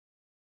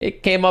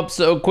It came up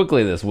so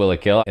quickly, this will it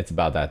kill. It's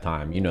about that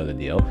time. You know the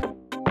deal.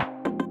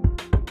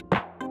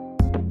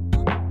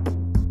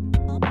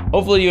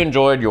 Hopefully you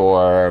enjoyed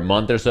your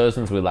month or so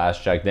since we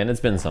last checked in.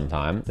 It's been some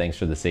time. Thanks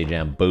for the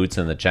Sajam boots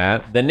in the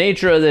chat. The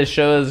nature of this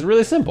show is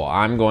really simple.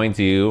 I'm going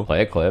to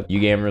play a clip.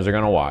 You gamers are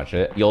gonna watch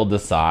it. You'll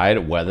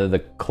decide whether the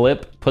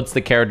clip puts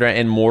the character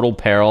in mortal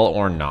peril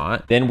or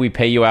not. Then we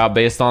pay you out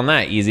based on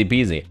that. Easy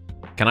peasy.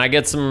 Can I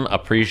get some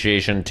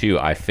appreciation too?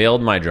 I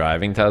failed my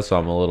driving test, so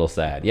I'm a little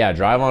sad. Yeah,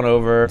 drive on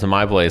over to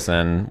my place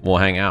and we'll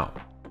hang out.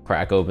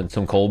 Crack open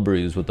some cold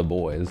brews with the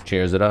boys.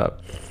 Cheers it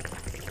up.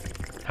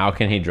 How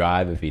can he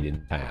drive if he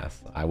didn't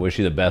pass? I wish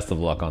you the best of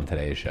luck on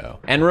today's show.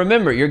 And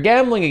remember, you're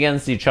gambling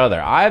against each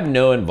other. I have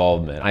no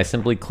involvement. I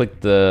simply click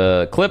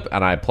the clip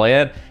and I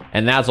play it,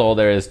 and that's all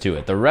there is to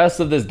it. The rest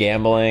of this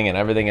gambling and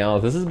everything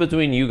else, this is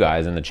between you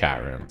guys in the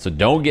chat room. So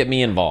don't get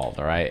me involved,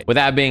 all right? With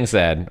that being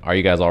said, are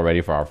you guys all ready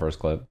for our first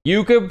clip?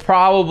 You could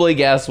probably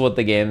guess what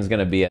the game's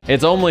gonna be.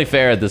 It's only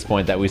fair at this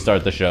point that we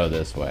start the show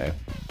this way.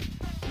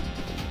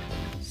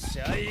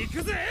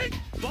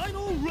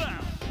 Final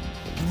round.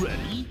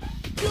 Ready?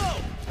 Go!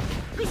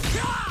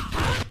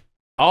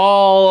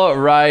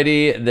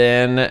 Alrighty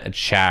then,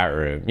 chat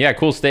room. Yeah,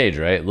 cool stage,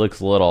 right?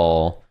 Looks a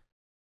little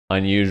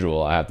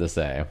unusual, I have to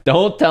say.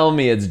 Don't tell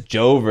me it's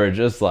Jover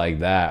just like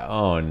that.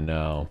 Oh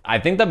no. I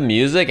think the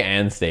music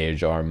and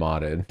stage are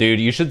modded. Dude,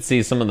 you should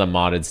see some of the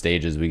modded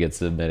stages we get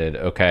submitted,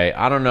 okay?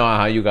 I don't know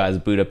how you guys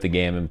boot up the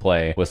game and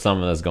play with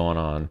some of this going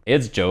on.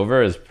 It's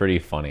Jover is pretty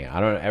funny.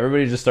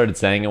 Everybody just started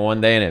saying it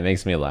one day and it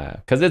makes me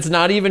laugh. Cause it's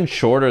not even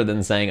shorter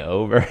than saying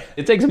over.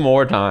 It takes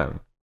more time.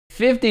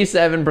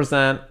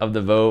 57% of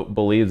the vote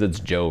believes it's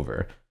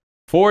Jover.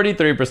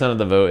 43% of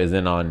the vote is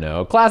in on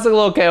no. Classic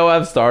little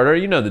KOF starter.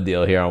 You know the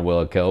deal here on Will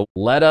It Kill.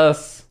 Let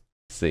us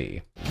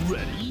see.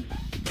 Ready?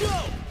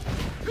 Go!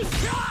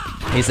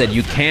 He said,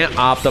 you can't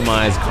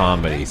optimize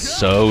comedy.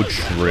 So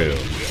true.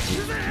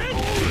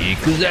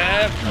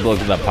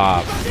 Look at the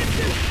pop.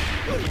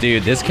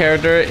 Dude, this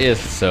character is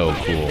so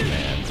cool,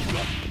 man.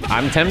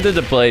 I'm tempted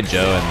to play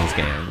Joe in this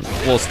game.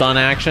 Little stun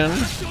action.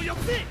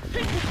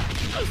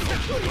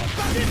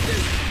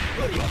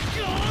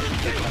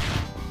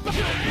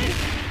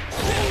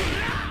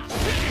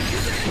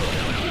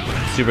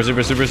 Super,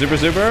 super, super, super,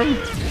 super.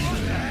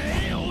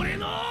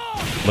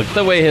 Look at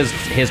the way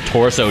his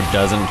torso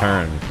doesn't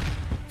turn.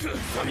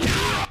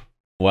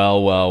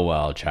 Well, well,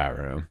 well, chat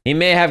room. He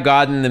may have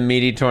gotten the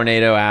meaty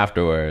tornado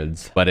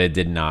afterwards, but it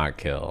did not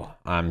kill.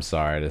 I'm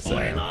sorry to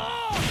say.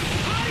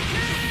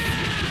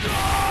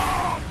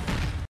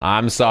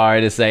 I'm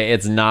sorry to say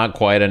it's not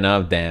quite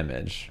enough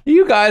damage.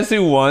 You guys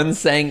who won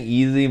saying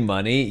easy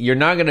money, you're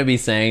not gonna be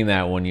saying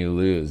that when you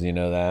lose, you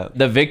know that?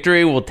 The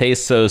victory will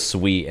taste so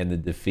sweet and the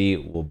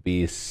defeat will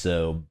be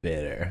so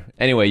bitter.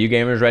 Anyway, you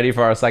gamers ready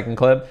for our second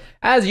clip?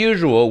 As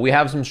usual, we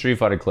have some Street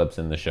Fighter clips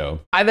in the show.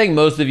 I think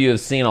most of you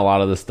have seen a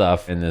lot of the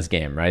stuff in this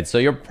game, right? So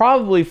you're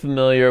probably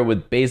familiar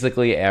with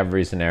basically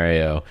every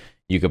scenario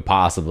you could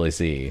possibly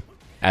see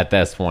at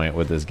this point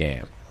with this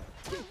game.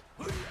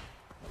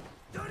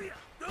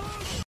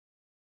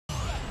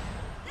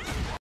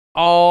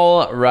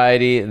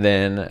 Alrighty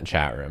then,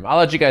 chat room. I'll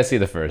let you guys see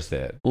the first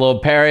hit. A little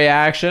parry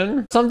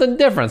action, something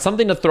different,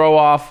 something to throw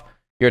off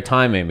your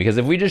timing, because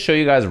if we just show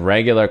you guys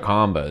regular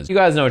combos, you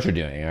guys know what you're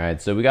doing, all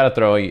right? So we gotta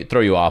throw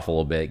you off a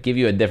little bit, give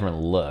you a different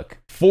look.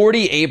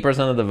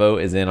 48% of the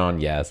vote is in on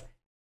yes.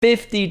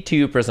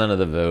 52% of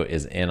the vote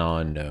is in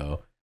on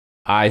no.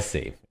 I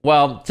see.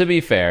 Well, to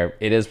be fair,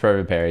 it is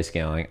perfect parry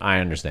scaling. I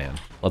understand.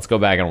 Let's go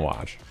back and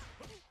watch.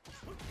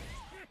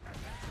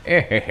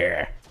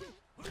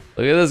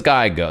 Look at this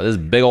guy go. This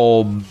big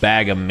old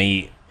bag of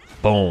meat.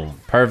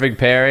 Boom. Perfect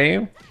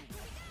parry.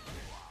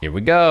 Here we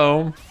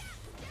go.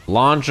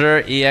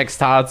 Launcher, EX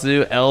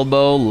Tatsu,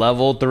 elbow,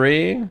 level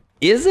 3.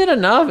 Is it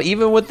enough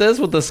even with this,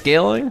 with the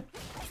scaling?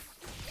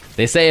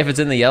 They say if it's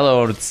in the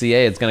yellow or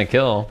CA, it's gonna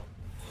kill.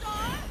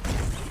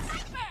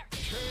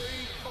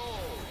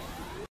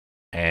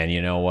 And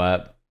you know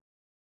what?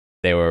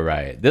 They were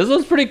right. This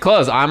was pretty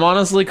close. I'm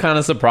honestly kind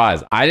of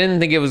surprised. I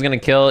didn't think it was gonna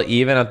kill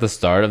even at the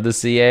start of the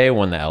CA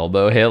when the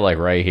elbow hit, like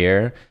right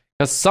here.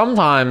 Because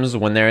sometimes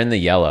when they're in the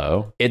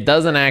yellow, it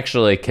doesn't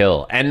actually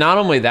kill. And not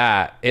only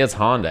that, it's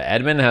Honda.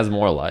 Edmund has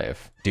more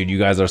life. Dude, you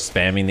guys are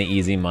spamming the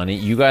easy money.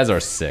 You guys are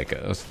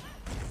sickos.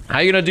 How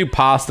you gonna do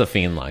Pasta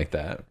Fiend like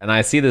that? And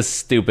I see this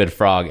stupid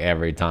frog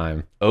every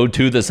time.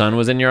 0-2, the sun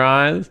was in your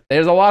eyes.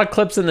 There's a lot of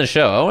clips in the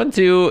show.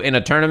 0-2 in a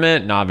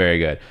tournament, not very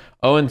good.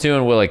 0-2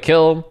 in Will It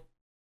Kill?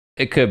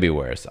 It could be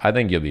worse. I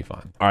think you'll be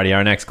fine. Alrighty,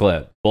 our next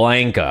clip.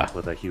 Blanca.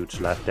 With a huge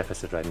life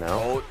deficit right now.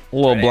 A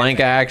little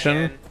Blanca action.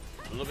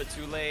 A little bit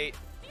too late.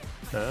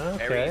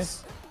 Okay.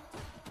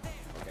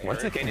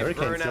 Once again,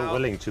 Hurricane's so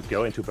willing to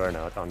go into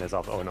burnout on his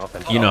own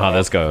offense. You know how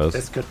this goes.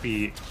 This could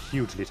be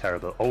hugely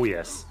terrible. Oh,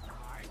 yes.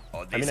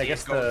 Oh, I mean, I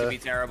guess going to be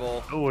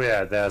terrible. Oh,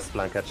 yeah, there's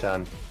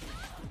Blanca-chan.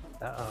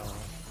 Uh-oh.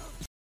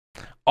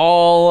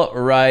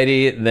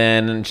 Alrighty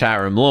then, chat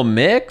room. Little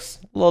mix.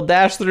 little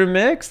dash through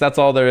mix. That's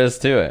all there is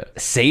to it.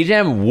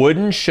 Sajam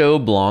wouldn't show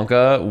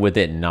Blanca with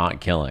it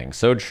not killing.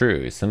 So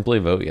true. Simply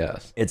vote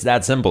yes. It's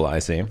that simple, I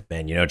see.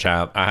 Man, you know,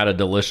 child, I had a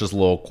delicious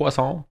little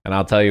croissant, and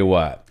I'll tell you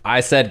what.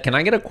 I said, can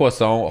I get a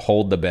croissant,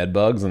 hold the bed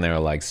bugs? And they were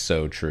like,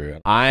 so true.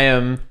 I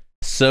am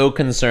so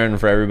concerned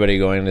for everybody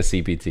going to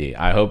CPT.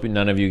 I hope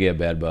none of you get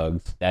bed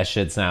bugs. That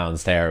shit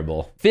sounds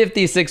terrible.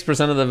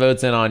 56% of the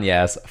votes in on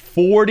yes.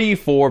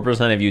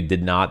 44% of you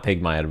did not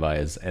take my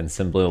advice and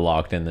simply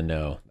locked in the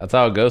no. That's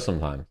how it goes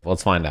sometimes.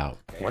 Let's find out.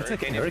 Look at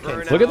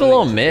the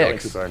little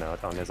mix.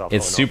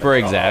 It's super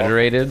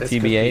exaggerated,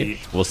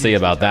 TBH. We'll see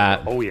about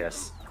that. Oh,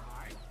 yes.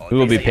 Who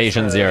will be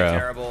patient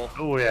zero?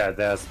 Oh, yeah,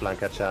 there's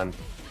Blanca-chan.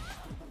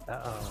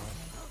 Uh-oh.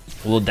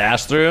 We'll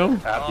dash through.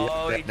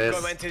 Oh, he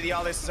went to the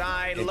other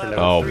side.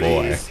 Oh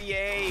boy.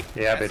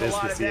 Yeah, but it is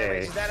the CA.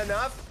 Is that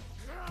enough?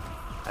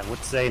 I would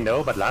say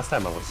no, but last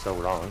time I was so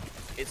wrong.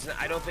 It's not,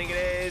 I don't think it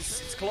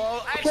is. It's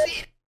close.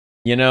 Actually,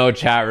 you know,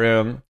 chat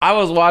room, I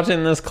was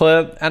watching this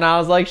clip and I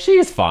was like,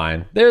 she's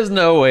fine. There's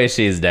no way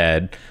she's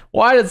dead.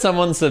 Why did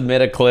someone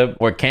submit a clip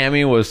where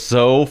Cammy was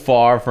so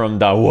far from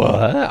the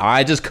what?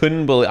 I just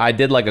couldn't believe. I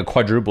did like a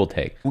quadruple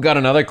take. We got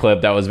another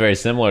clip that was very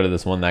similar to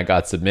this one that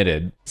got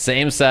submitted.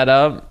 Same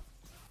setup.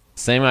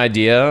 Same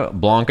idea,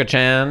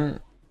 Blanca-chan,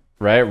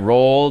 right?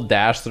 Roll,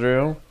 dash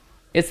through.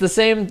 It's the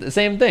same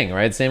thing,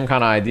 right? Same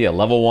kind of idea.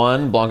 Level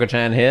 1,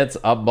 Blanca-chan hits,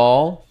 up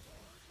ball.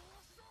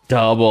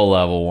 Double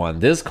level 1.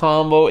 This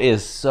combo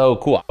is so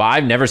cool.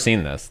 I've never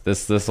seen this.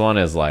 This one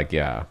is like,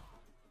 yeah.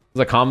 It's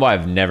a combo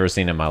I've never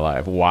seen in my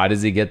life. Why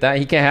does he get that?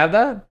 He can't have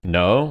that?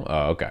 No?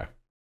 Oh, okay.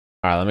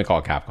 All right, let me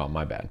call Capcom,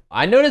 my bad.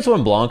 I noticed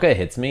when Blanca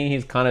hits me,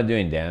 he's kind of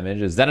doing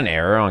damage. Is that an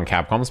error on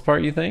Capcom's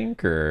part, you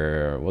think?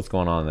 Or what's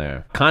going on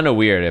there? Kind of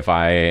weird if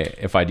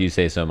I do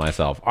say so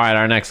myself. All right,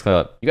 our next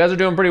clip. You guys are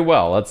doing pretty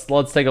well.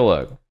 Let's take a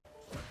look.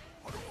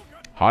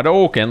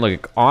 Hadouken,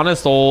 look,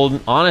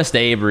 honest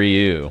Abe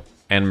Ryu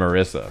and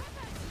Marissa.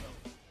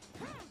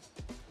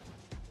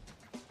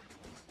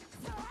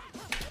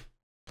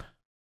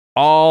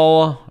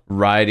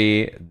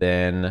 Alrighty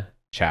then,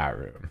 chat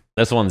room.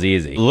 This one's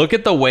easy. Look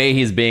at the way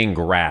he's being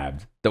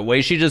grabbed. The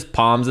way she just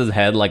palms his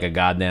head like a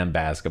goddamn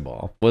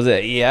basketball. Was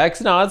it EX?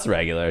 No, it's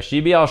regular.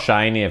 She'd be all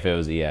shiny if it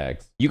was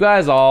EX. You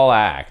guys all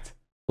act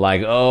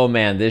like, oh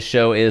man, this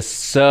show is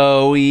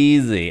so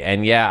easy.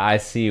 And yeah, I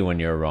see when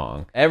you're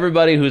wrong.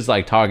 Everybody who's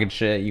like talking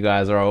shit, you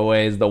guys are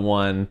always the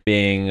one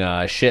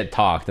being shit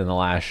talked in the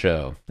last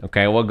show.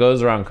 Okay, what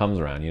goes around comes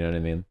around, you know what I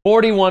mean?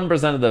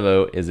 41% of the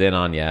vote is in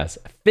on yes.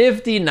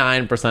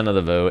 59% of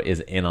the vote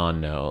is in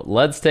on no.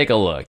 Let's take a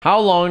look.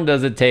 How long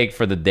does it take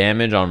for the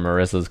damage on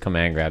Marissa's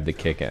command grab to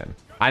kick in?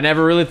 I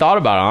never really thought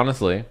about it,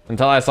 honestly.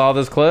 Until I saw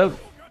this clip,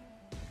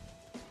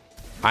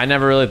 I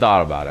never really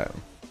thought about it.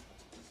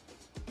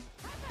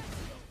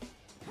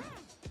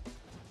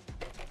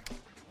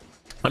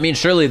 I mean,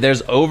 surely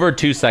there's over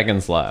 2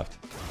 seconds left.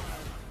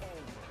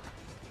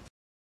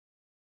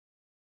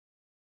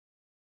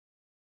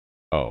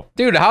 Oh.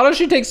 Dude, how does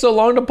she take so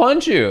long to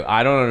punch you?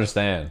 I don't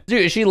understand.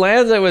 Dude, she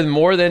lands it with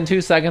more than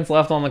 2 seconds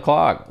left on the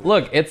clock.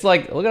 Look, it's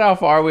like, look at how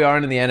far we are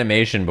into the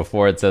animation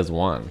before it says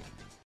 1.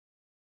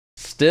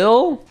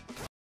 Still?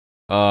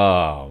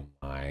 Oh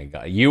my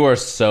god. You are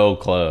so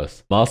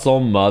close. Muscle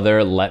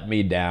mother let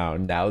me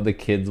down. Now the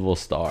kids will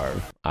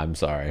starve. I'm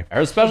sorry.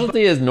 Her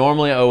specialty is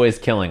normally always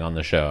killing on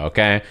the show,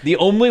 okay? The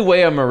only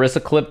way a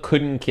Marissa clip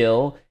couldn't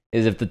kill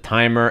is if the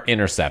timer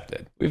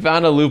intercepted. We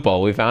found a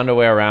loophole. We found a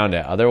way around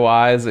it.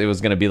 Otherwise, it was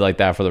going to be like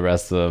that for the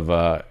rest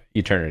of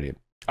eternity.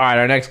 All right,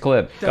 our next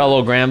clip. Got a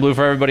little grand blue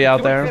for everybody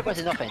out there.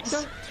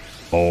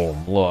 Boom.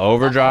 A little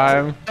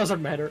overdrive.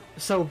 Doesn't matter.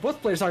 So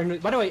both players are...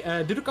 By the way,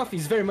 Dudukov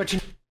is very much...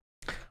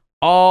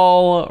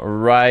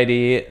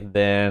 Alrighty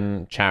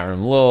then, chat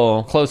room.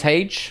 Little close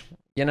H,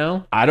 you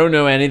know? I don't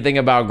know anything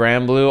about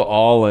Grand Blue,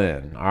 all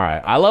in. All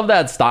right, I love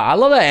that style. I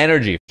love that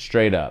energy,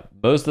 straight up.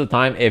 Most of the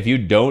time, if you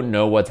don't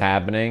know what's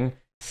happening,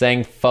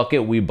 saying fuck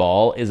it, we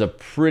ball is a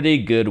pretty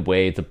good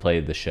way to play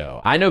the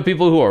show. I know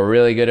people who are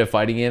really good at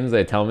fighting games.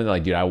 They tell me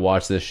like, dude, I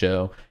watched this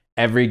show.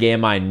 Every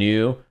game I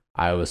knew,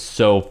 I was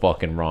so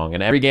fucking wrong.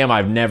 And every game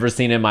I've never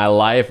seen in my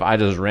life, I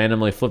just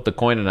randomly flipped a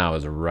coin and I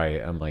was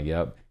right. I'm like,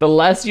 yep. The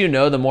less you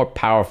know, the more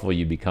powerful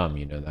you become,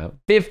 you know that.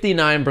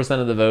 59%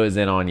 of the vote is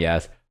in on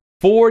yes.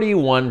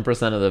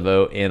 41% of the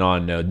vote in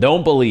on no.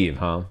 Don't believe,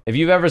 huh? If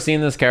you've ever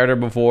seen this character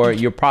before,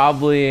 you're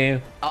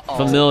probably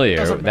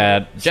familiar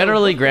that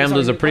generally Grand Blue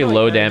is a pretty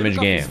low damage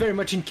game.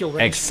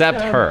 Except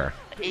her.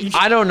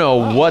 I don't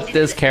know what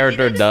this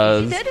character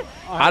does.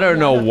 I don't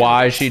know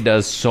why she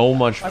does so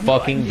much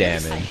fucking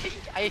damage.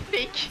 I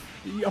think.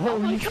 Oh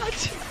my god!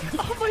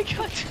 Oh my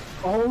god!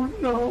 Oh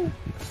no!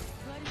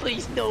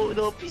 Please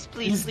no,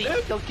 please,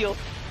 don't kill.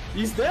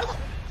 He's dead.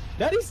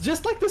 That is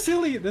just like the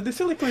silly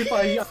clip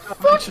I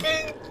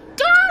fucking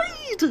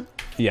died.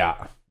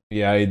 Yeah,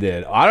 he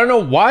did. I don't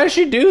know why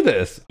she do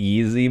this.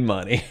 Easy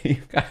money. You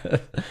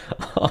guys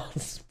all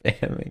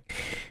spamming.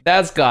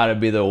 That's gotta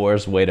be the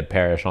worst way to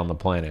perish on the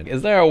planet.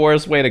 Is there a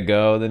worse way to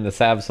go than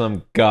to have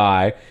some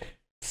guy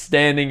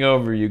standing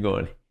over you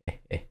going?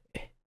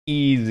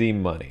 Easy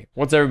money.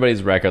 What's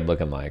everybody's record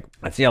looking like?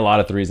 I see a lot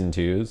of 3s and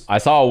 2s. I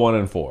saw a 1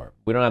 and 4.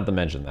 We don't have to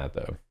mention that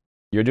though.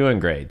 You're doing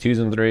great. 2s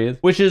and 3s,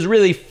 which is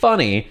really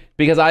funny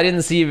because I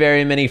didn't see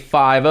very many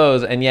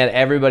 5-0s and yet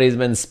everybody's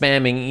been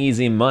spamming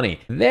easy money.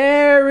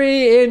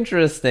 Very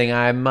interesting,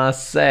 I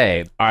must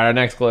say. All right, our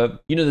next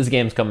clip. You know this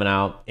game's coming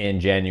out in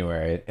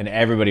January and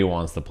everybody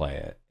wants to play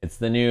it. It's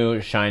the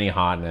new shiny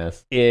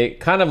hotness. It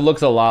kind of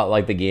looks a lot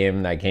like the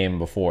game that came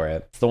before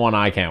it. It's the one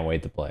I can't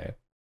wait to play.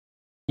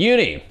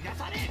 Uni.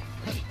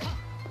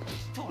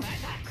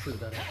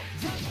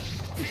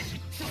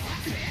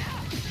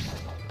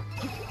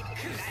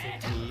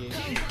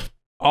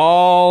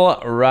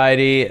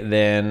 Alrighty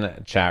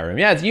then, chat room.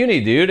 Yeah, it's Uni,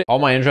 dude. All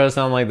my intros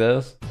sound like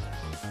this.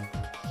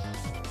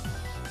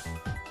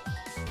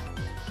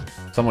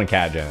 Someone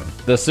cat jam.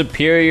 The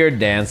superior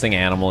dancing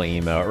animal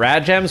emote.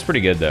 Rad jam's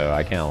pretty good though,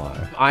 I can't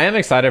lie. I am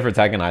excited for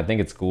Tekken. I think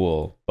it's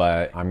cool,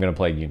 but I'm gonna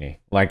play Uni.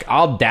 Like,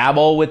 I'll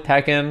dabble with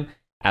Tekken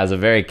as a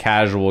very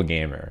casual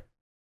gamer,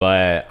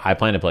 but I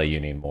plan to play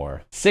Uni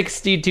more.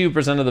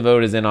 62% of the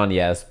vote is in on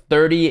yes.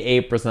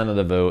 38% of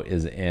the vote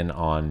is in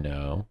on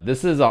no.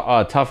 This is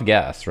a tough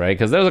guess, right?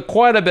 Because there's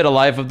quite a bit of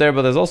life up there,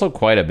 but there's also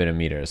quite a bit of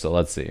meter. So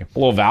let's see. A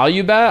little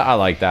value bet. I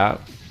like that.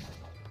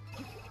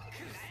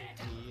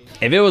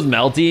 If it was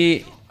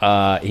Melty,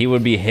 he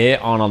would be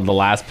hit on the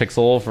last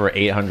pixel for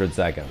 800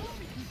 seconds.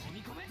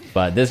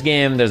 But this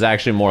game, there's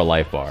actually more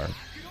life bar.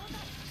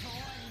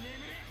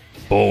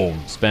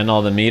 Boom. Spend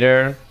all the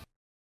meter.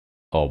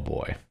 Oh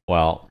boy.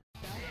 Well,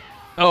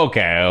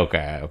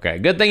 okay.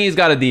 Good thing he's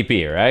got a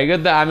DP,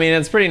 right? I mean,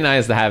 it's pretty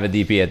nice to have a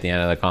DP at the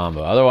end of the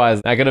combo.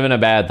 Otherwise, that could have been a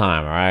bad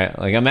time, all right?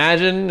 Like,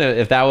 imagine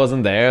if that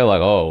wasn't there,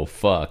 like, oh,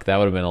 fuck. That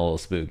would have been a little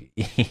spooky.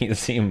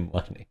 Easy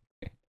money.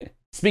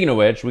 Speaking of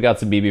which, we got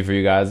some BB for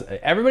you guys.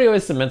 Everybody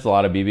always submits a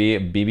lot of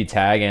BB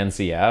tag and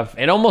CF.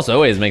 It almost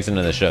always makes it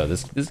into the show.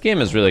 This game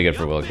is really good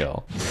for will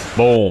kill.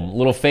 Boom.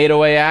 Little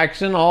fadeaway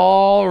action.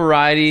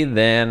 Alrighty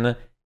then,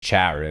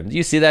 chat room. Do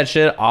you see that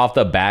shit off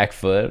the back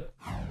foot?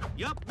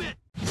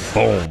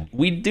 Boom.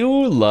 We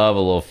do love a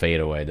little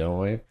fadeaway, don't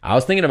we? I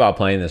was thinking about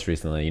playing this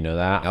recently, you know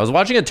that? I was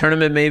watching a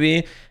tournament maybe,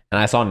 and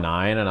I saw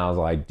 9, and I was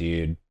like,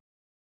 dude,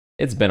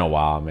 it's been a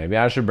while. Maybe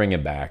I should bring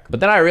it back. But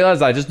then I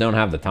realized I just don't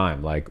have the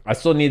time. Like, I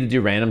still need to do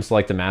random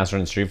select the master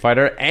in Street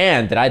Fighter.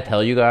 And did I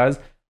tell you guys,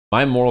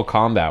 my Mortal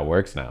Kombat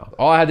works now.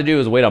 All I had to do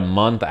was wait a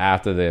month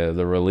after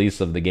the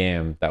release of the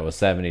game that was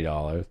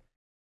 $70.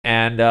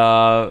 And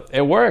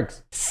it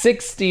works.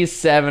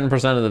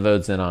 67% of the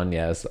vote's in on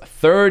yes.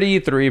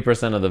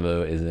 33% of the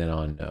vote is in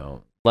on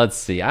no. Let's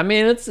see. I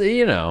mean, it's,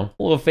 you know,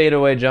 a little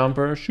fadeaway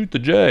jumper. Shoot the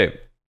J.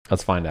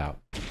 Let's find out.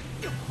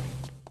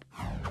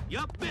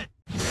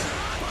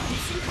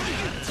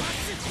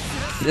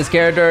 This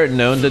character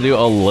known to do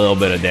a little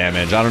bit of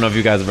damage. I don't know if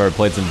you guys have ever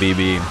played some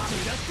BB.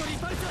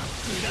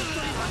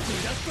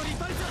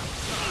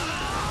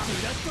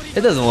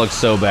 It doesn't look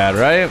so bad,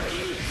 right?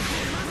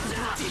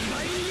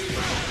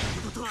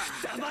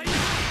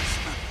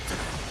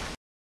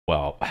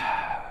 Well,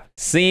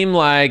 seemed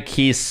like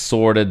he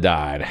sort of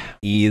died.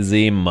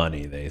 Easy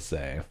money, they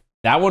say.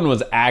 That one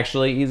was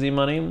actually easy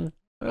money.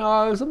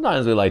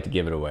 Sometimes we like to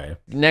give it away.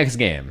 Next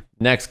game,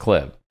 next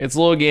clip. It's a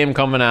little game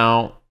coming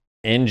out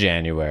in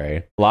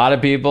January. A lot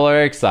of people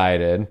are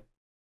excited.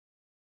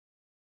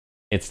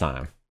 It's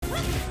time.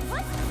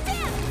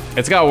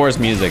 It's got worse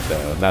music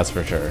though, that's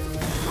for sure.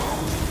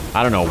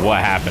 I don't know what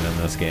happened in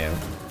this game.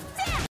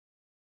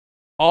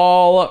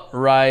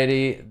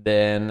 Alrighty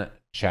then,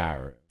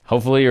 chat room.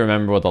 Hopefully you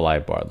remember what the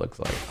light bar looks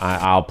like.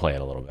 I'll play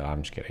it a little bit.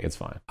 I'm just kidding. It's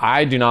fine.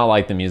 I do not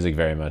like the music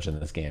very much in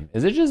this game.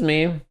 Is it just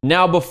me?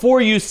 Now,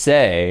 before you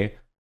say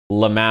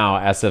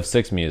Lamau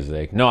SF6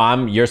 music,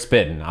 no, you're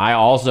spitting. I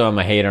also am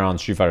a hater on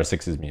Street Fighter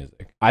 6's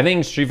music. I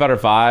think Street Fighter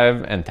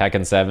 5 and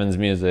Tekken 7's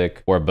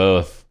music were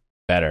both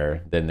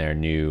better than their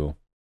new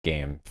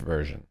game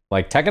version.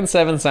 Like, Tekken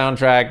 7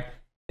 soundtrack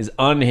is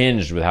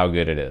unhinged with how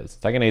good it is.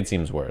 Tekken 8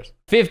 seems worse.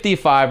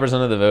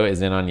 55% of the vote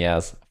is in on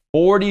yes.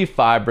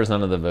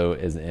 45% of the vote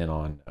is in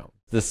on no.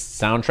 This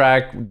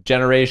soundtrack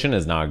generation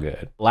is not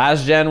good.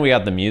 Last gen, we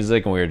got the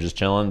music and we were just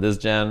chilling. This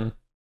gen,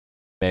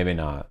 maybe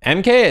not.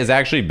 MK is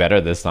actually better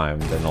this time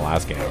than the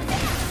last game.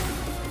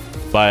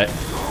 But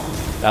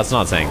that's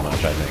not saying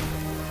much, I think.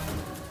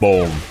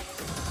 Boom.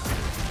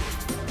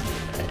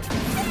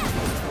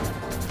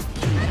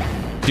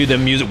 Dude, the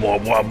music, whoa,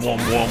 whoa, whoa,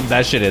 whoa.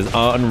 That shit is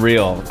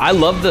unreal. I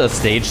love the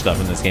stage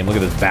stuff in this game. Look at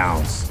this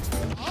bounce.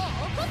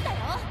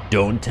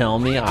 Don't tell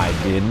me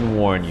I didn't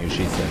warn you,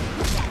 she said.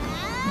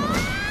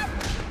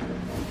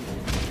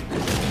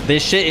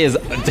 This shit is,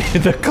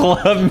 dude, the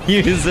club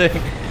music.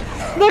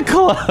 The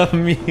club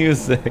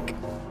music.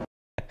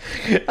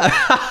 The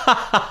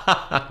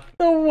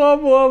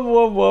wub wub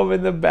wub wub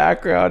in the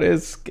background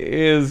is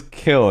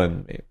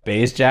killing me.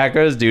 Bass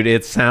jackers, dude,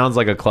 it sounds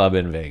like a club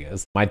in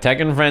Vegas. My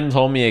Tekken friend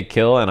told me a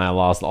kill and I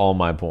lost all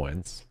my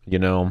points. You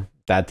know,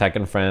 that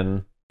Tekken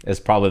friend is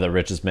probably the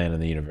richest man in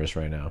the universe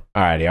right now.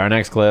 Alrighty, our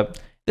next clip.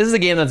 This is a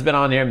game that's been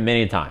on here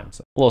many times.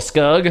 A little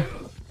Scug.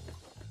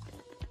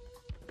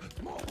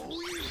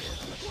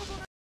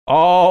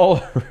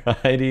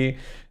 Alrighty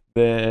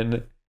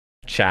then,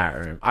 chat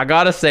room. I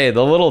gotta say,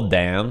 the little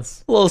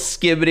dance, a little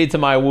skibbity to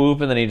my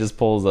whoop, and then he just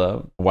pulls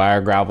up. Why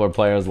are grappler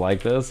players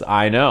like this?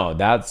 I know,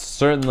 that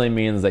certainly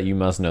means that you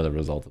must know the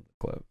result of the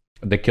clip.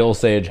 The kill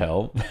Sage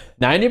help.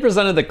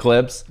 90% of the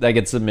clips that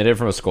get submitted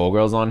from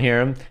Skullgirls on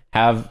here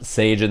have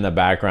Sage in the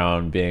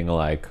background being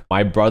like,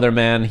 my brother,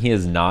 man, he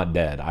is not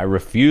dead. I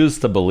refuse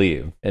to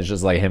believe. It's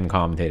just like him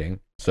commentating.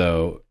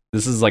 So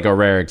this is like a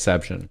rare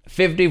exception.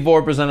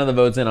 54% of the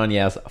vote's in on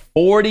yes.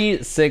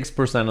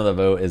 46% of the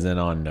vote is in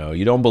on no.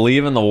 You don't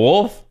believe in the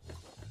wolf?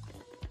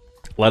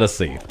 Let us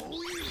see.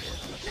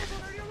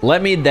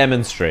 Let me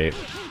demonstrate.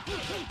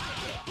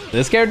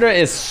 This character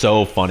is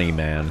so funny,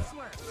 man.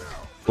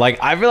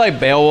 Like, I feel like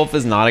Beowulf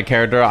is not a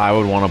character I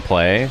would want to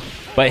play,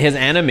 but his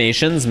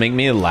animations make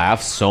me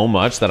laugh so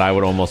much that I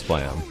would almost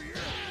play him.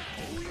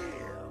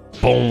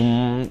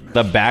 Boom.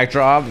 The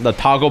backdrop, the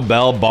Taco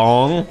Bell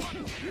bong.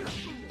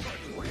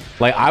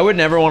 Like, I would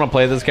never want to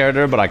play this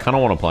character, but I kind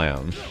of want to play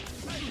him.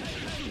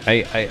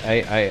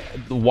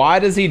 Why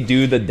does he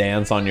do the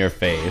dance on your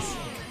face?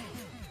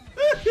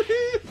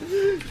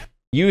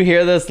 You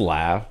hear this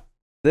laugh?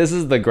 This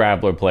is the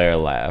grappler player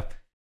laugh.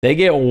 They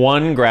get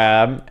one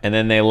grab and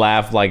then they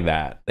laugh like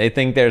that. They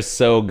think they're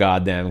so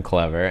goddamn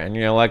clever, and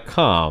you're like,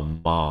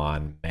 come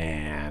on,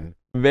 man.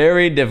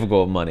 Very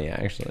difficult money,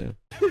 actually.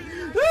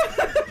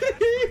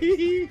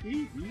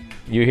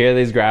 You hear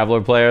these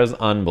grappler players?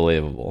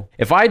 Unbelievable.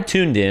 If I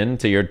tuned in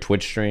to your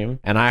Twitch stream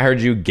and I heard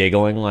you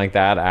giggling like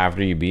that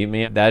after you beat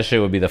me, that shit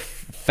would be the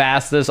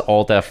fastest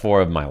Alt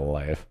F4 of my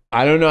life.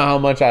 I don't know how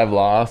much I've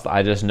lost.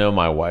 I just know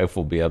my wife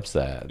will be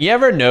upset. You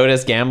ever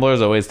notice gamblers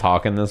always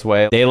talking this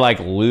way? They like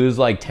lose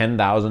like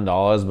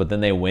 $10,000, but then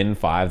they win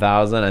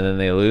 5,000, and then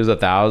they lose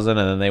 1,000,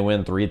 and then they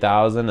win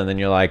 3,000, and then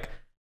you're like,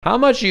 how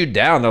much are you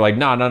down? They're like,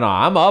 no,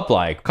 I'm up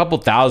like a couple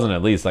thousand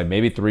at least, like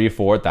maybe 3,000,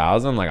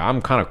 4,000. Like,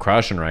 I'm kind of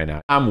crushing right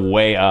now. I'm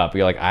way up.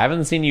 You're like, I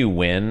haven't seen you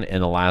win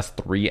in the last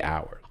 3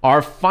 hours.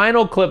 Our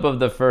final clip of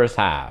the first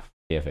half,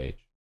 TFH.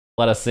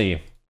 Let us see.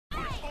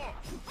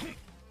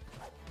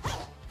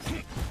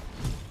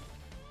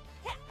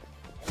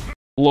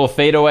 A little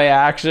fadeaway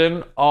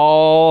action.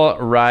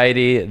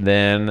 Alrighty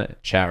then,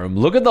 chat room.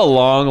 Look at the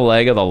long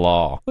leg of the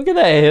law. Look at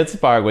that hit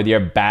spark with your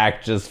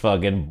back just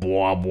fucking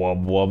blah, blah,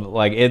 blah.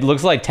 Like, it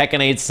looks like Tekken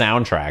 8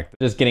 soundtrack.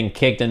 Just getting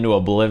kicked into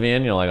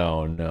oblivion. You're like,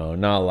 oh no,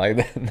 not like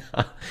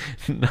that.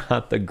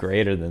 not the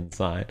greater than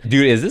sign.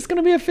 Dude, is this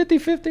gonna be a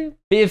 50-50?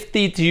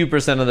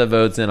 52% of the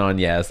vote's in on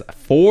yes.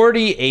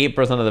 48%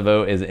 of the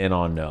vote is in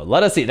on no.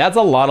 Let us see. That's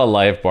a lot of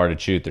life bar to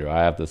chew through, I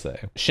have to say.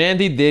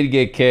 Shanty did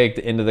get kicked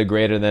into the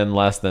greater than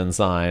less than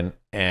sign,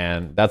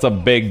 and that's a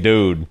big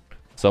dude.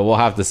 So we'll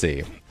have to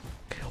see.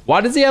 Why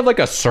does he have like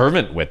a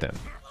servant with him?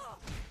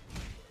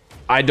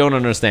 I don't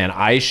understand.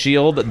 Ice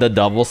shield, the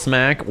double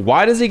smack.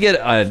 Why does he get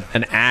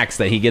an axe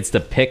that he gets to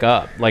pick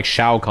up? Like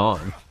Shao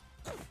Kahn.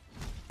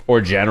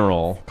 Or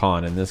General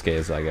Kahn in this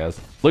case, I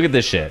guess. Look at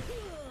this shit.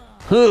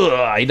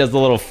 He does the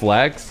little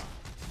flex.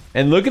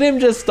 And look at him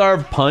just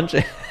start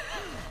punching.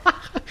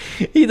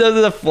 He does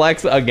the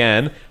flex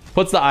again.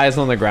 Puts the ice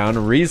on the ground.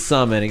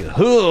 Resummoning.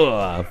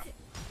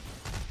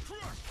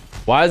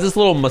 Why is this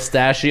little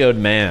mustachioed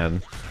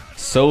man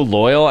so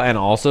loyal and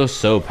also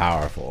so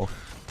powerful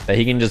that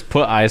he can just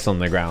put ice on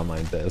the ground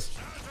like this?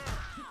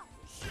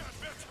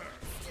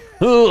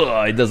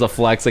 He does a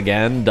flex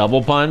again.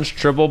 Double punch,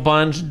 triple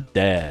punch,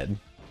 dead.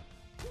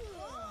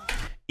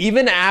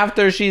 Even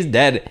after she's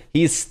dead,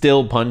 he's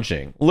still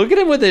punching. Look at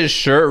him with his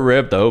shirt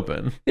ripped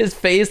open. His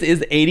face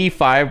is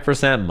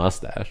 85%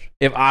 mustache.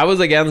 If I was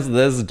against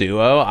this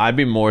duo, I'd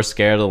be more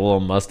scared of the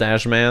little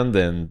mustache man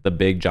than the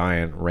big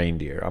giant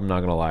reindeer. I'm not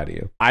gonna lie to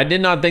you. I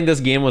did not think this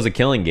game was a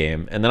killing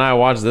game. And then I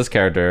watched this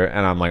character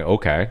and I'm like,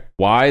 okay,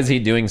 why is he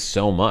doing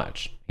so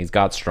much? He's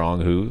got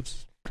strong hooves.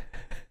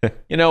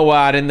 You know what?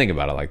 I didn't think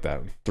about it like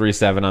that.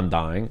 3-7, I'm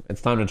dying.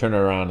 It's time to turn it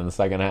around in the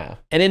second half.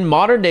 And in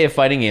modern day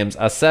fighting games,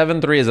 a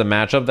 7-3 is a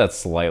matchup that's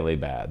slightly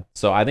bad.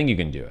 So I think you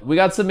can do it. We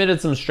got submitted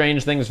some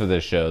strange things for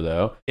this show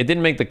though. It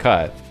didn't make the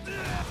cut,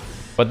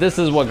 but this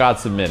is what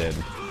got submitted.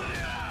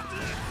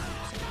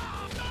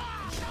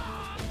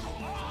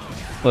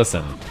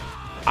 Listen,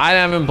 I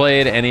haven't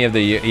played any of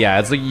the, yeah,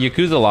 it's like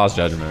Yakuza Lost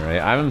Judgment, right?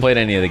 I haven't played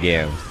any of the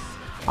games.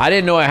 I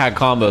didn't know I had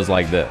combos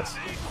like this.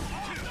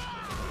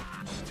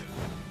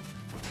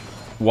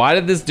 Why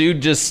did this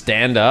dude just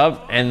stand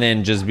up and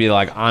then just be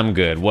like, I'm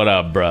good, what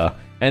up, bruh?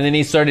 And then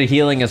he started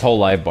healing his whole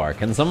life bar.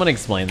 Can someone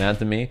explain that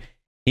to me?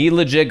 He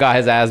legit got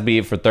his ass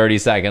beat for 30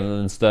 seconds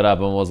and then stood up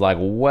and was like,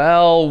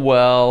 well.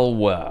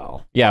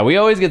 Yeah, we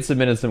always get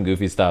submitted some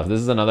goofy stuff. This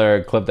is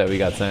another clip that we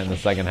got sent in the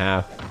second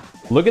half.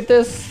 Look at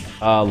this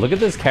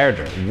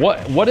character.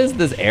 What is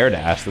this air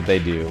dash that they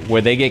do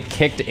where they get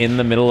kicked in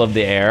the middle of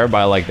the air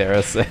by like their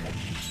assist?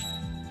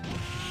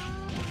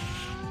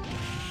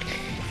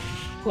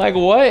 Like,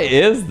 what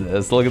is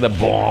this? Look at the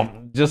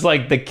boom. Just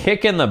like the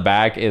kick in the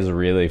back is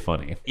really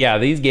funny. Yeah,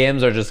 these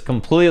games are just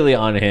completely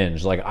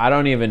unhinged. Like, I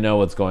don't even know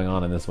what's going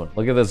on in this one.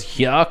 Look at this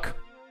yuck.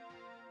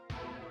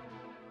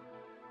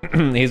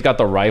 He's got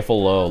the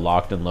rifle low,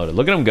 locked and loaded.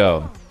 Look at him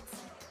go.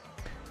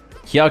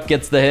 Hyuk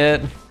gets the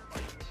hit.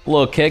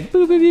 Little kick.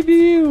 Boo, boo, boo,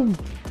 boo.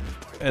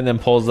 And then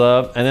pulls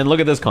up. And then look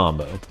at this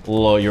combo.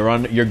 Lol,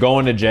 you're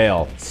going to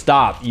jail.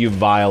 Stop. You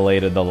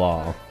violated the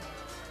law.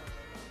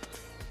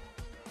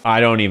 I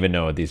don't even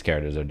know what these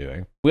characters are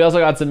doing. We also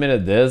got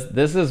submitted this.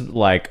 This is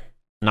like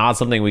not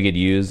something we could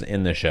use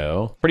in the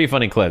show. Pretty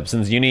funny clip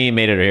since Uni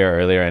made it here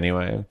earlier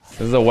anyway.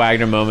 This is a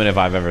Wagner moment if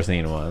I've ever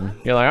seen one.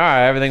 You're like, all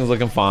right, everything's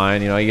looking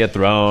fine. You know, you get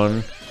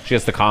thrown. She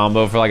gets the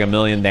combo for like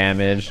 1,000,000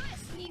 damage.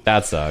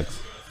 That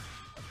sucks.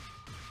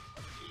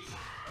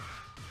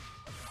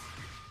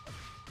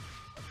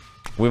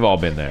 We've all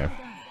been there.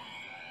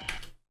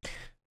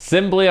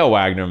 Simply a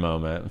Wagner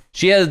moment.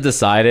 She has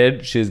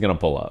decided she's gonna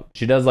pull up.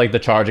 She does like the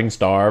charging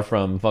star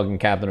from fucking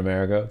Captain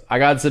America. I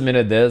got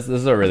submitted this.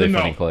 This is a really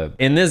funny clip.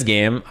 In this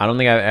game, I don't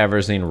think I've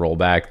ever seen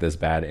rollback this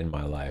bad in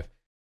my life.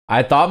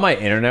 I thought my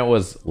internet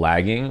was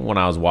lagging when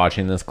I was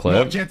watching this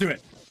clip. No, can't do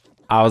it.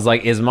 I was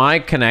like, is my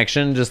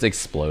connection just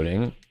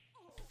exploding?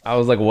 I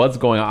was like, what's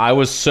going on? I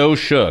was so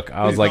shook.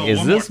 I was like,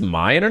 is this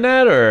my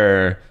internet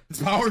or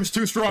This power is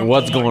too strong.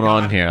 what's going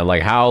on here?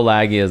 Like, how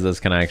laggy is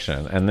this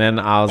connection? And then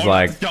I was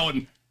like,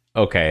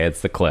 okay, it's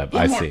the clip.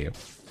 I see.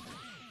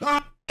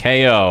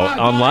 KO.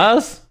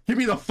 Unless? Get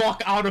me the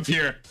fuck out of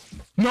here.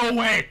 No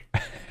way.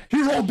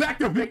 He rolled back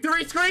the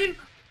victory screen?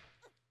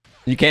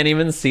 You can't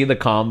even see the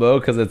combo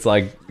because it's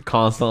like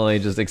constantly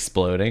just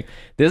exploding.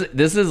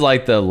 This is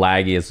like the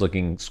laggiest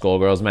looking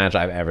Skullgirls match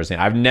I've ever seen.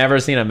 I've never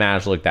seen a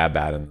match look that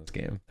bad in this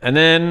game. And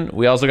then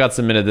we also got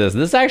submitted this.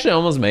 This actually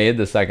almost made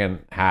the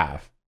second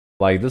half.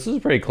 Like, this is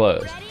pretty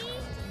close.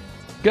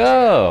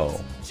 Go!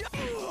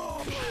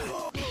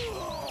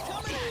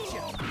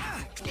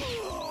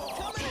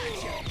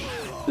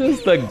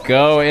 Just the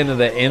go into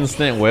the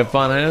instant whip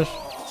punish.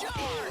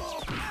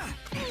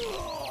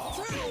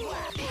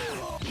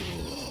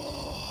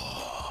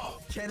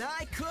 Can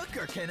I cook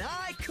or can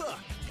I cook?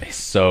 It's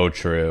so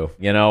true.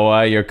 You know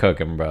what? You're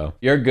cooking, bro.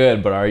 You're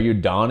good, but are you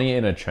Donnie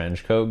in a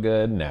trench coat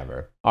good?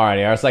 Never.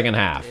 Alrighty, our second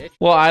half.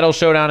 Well, Idol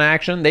Showdown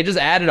action. They just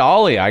added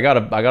Ollie. I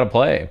gotta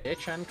play.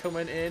 Chan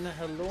coming in.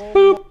 Hello.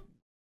 Boop.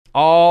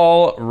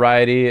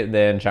 Alrighty,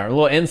 then chat. A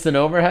little instant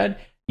overhead.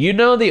 You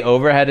know the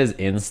overhead is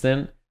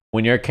instant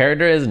when your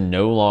character is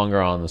no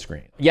longer on the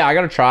screen. Yeah, I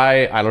gotta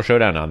try Idol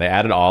Showdown now. They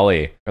added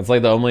Ollie. That's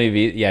like the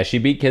only yeah, she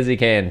beat Kizzy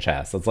K in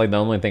chess. That's like the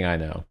only thing I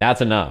know.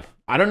 That's enough.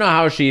 I don't know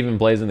how she even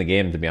plays in the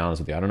game, to be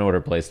honest with you. I don't know what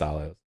her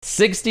playstyle is.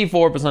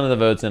 64% of the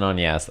votes in on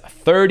yes,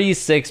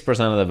 36%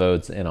 of the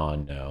votes in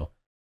on no.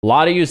 A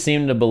lot of you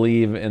seem to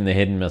believe in the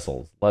hidden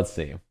missiles. Let's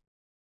see.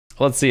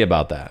 Let's see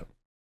about that.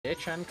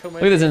 Look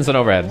at this instant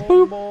overhead.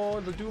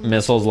 Boop.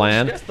 Missiles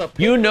land.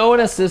 You know an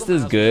assist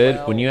is good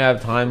when you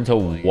have time to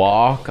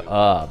walk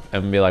up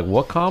and be like,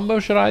 what combo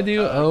should I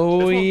do?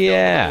 Oh,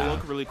 yeah.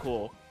 Look really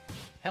cool.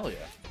 Hell yeah.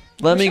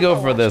 Let me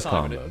go for this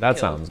combo. That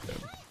sounds good.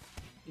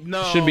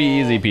 No. Should be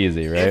easy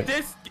peasy, right? If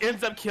this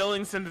ends up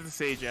killing, send it to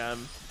Sajam.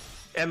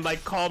 And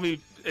like call me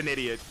an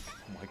idiot.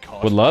 Oh my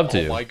god. Would love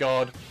to. Oh my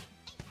god.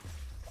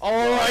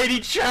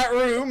 Alrighty, chat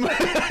room.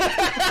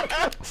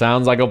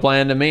 Sounds like a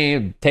plan to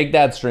me. Take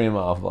that stream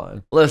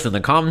offline. Listen,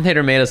 the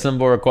commentator made a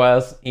simple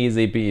request.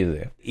 Easy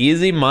peasy.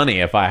 Easy money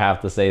if I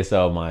have to say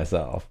so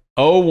myself.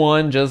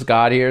 01 just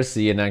got here.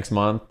 See you next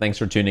month. Thanks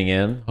for tuning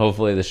in.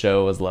 Hopefully the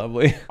show was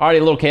lovely. Alrighty,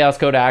 a little chaos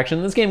code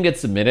action. This game gets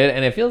submitted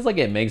and it feels like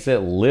it makes it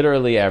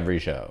literally every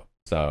show.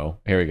 So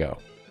here we go.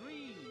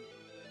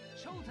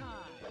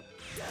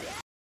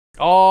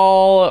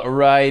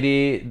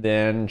 Alrighty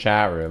then,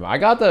 chat room. I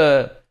got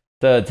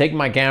to take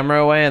my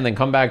camera away and then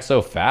come back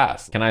so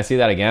fast. Can I see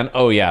that again?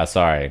 Oh yeah,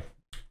 sorry.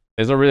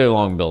 There's a really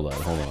long build up.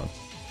 Hold on.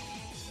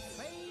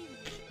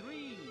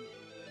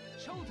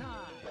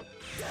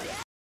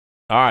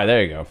 All right,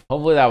 there you go.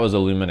 Hopefully that was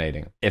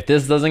illuminating. If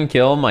this doesn't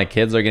kill, my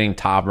kids are getting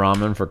top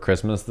ramen for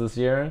Christmas this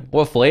year.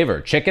 What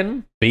flavor?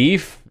 Chicken?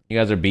 Beef? You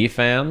guys are beef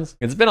fans?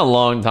 It's been a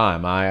long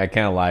time. I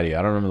can't lie to you.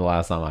 I don't remember the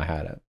last time I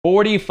had it.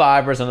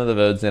 45% of the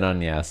votes in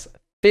on yes.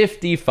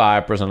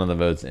 55% of the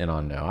votes in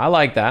on no. I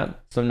like that.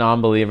 Some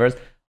non-believers. A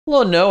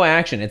little no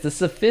action. It's a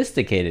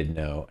sophisticated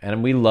no.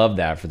 And we love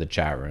that for the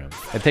chat room.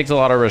 It takes a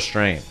lot of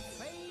restraint.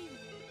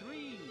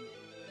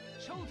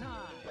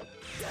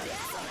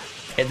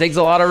 It takes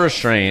a lot of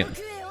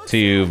restraint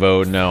to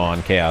vote no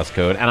on Chaos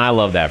Code, and I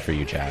love that for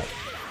you, chat.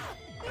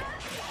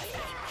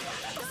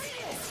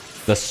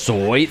 The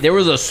soy? There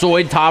was a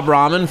soy top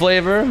ramen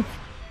flavor?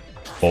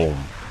 Boom.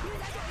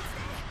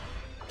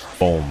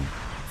 Boom.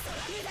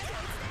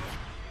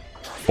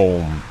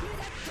 Boom.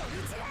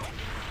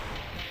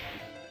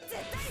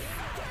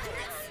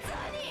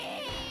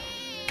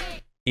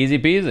 Easy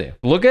peasy.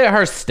 Look at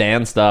her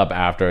stanced up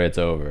after it's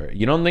over.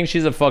 You don't think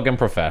she's a fucking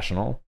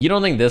professional? You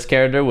don't think this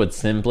character would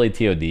simply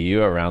TOD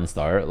you around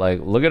start?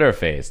 Like, look at her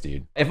face,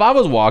 dude. If I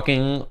was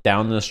walking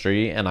down the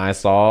street and I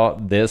saw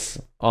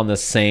this on the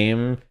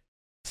same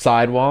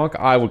sidewalk,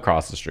 I would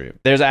cross the street.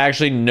 There's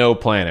actually no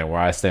planet where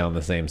I stay on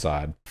the same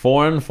side.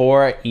 4 and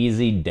 4,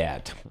 easy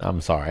debt. I'm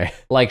sorry.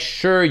 Like,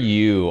 sure,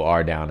 you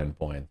are down in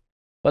points,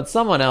 but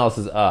someone else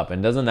is up,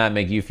 and doesn't that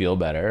make you feel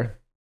better?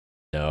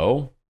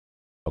 No?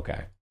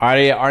 Okay.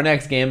 Alrighty, our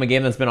next game, a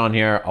game that's been on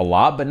here a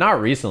lot, but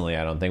not recently,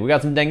 I don't think. We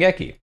got some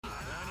Dengeki.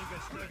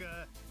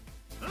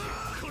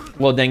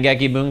 Well,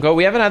 Dengeki Bunko.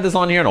 We haven't had this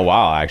on here in a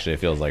while, actually, it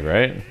feels like,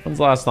 right? When's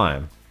the last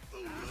time?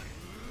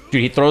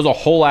 Dude, he throws a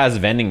whole ass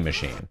vending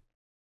machine.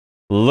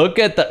 Look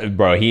at the...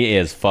 Bro, he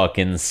is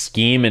fucking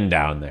scheming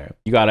down there.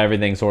 You got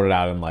everything sorted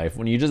out in life.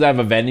 When you just have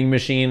a vending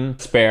machine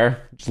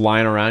spare, just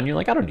lying around, you're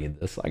like, I don't need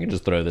this. I can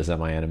just throw this at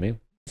my enemy.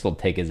 This will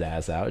take his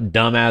ass out.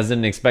 Dumbass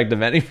didn't expect a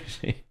vending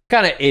machine.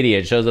 Kind of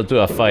idiot shows up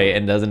to a fight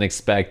and doesn't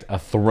expect a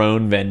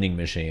thrown vending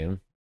machine.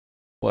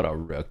 What a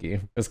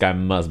rookie. This guy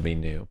must be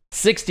new.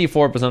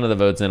 64% of the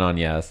vote's in on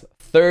yes.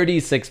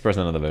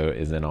 36% of the vote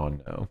is in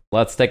on no.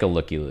 Let's take a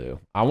looky-loo.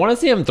 I want to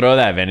see him throw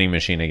that vending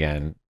machine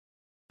again.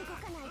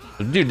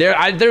 Dude,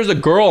 there's a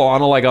girl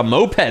on a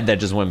moped that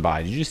just went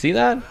by. Did you see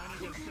that?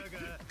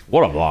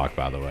 What a block,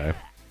 by the way.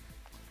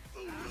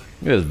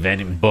 Look at this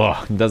vending.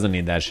 Doesn't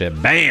need that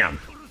shit. Bam!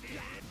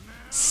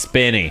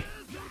 Spinny.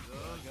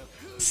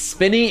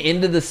 Spinny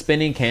into the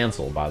spinny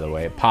cancel, by the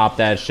way. Pop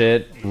that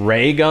shit.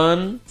 Ray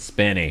gun.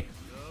 Spinny.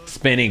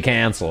 Spinny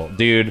cancel.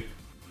 Dude,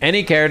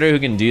 any character who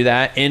can do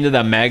that into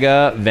the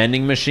mega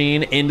vending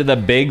machine, into the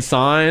big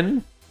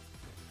sign.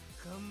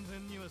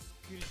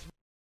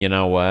 You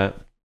know what?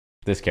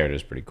 This character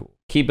is pretty cool.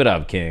 Keep it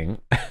up, King.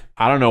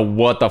 I don't know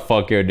what the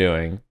fuck you're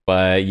doing,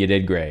 but you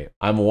did great.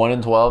 I'm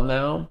 1-12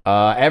 now.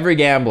 Every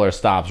gambler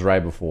stops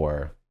right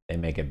before they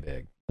make it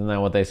big. Isn't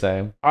that what they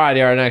say?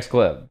 Alrighty, our next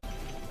clip.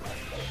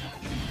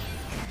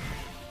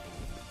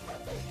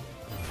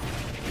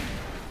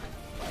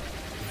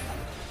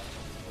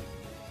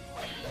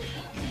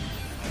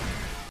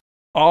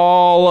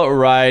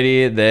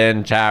 Alrighty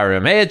then, chat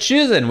room. Hey, it's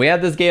choosing. We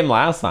had this game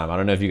last time. I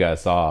don't know if you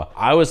guys saw.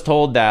 I was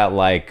told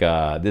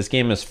that this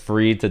game is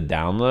free to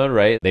download,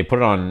 right? They put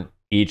it on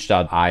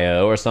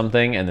each.io or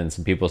something, and then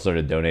some people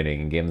started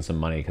donating and gave them some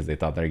money because they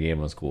thought their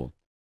game was cool.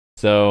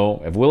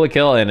 So if Will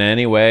Kill in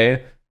any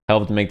way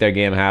helped make their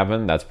game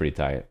happen, that's pretty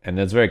tight. And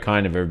that's very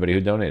kind of everybody who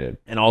donated.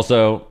 And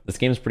also, this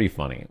game's pretty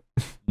funny.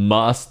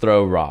 Must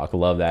throw rock.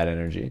 Love that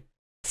energy.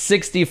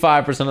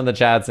 65% of the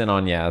chat's in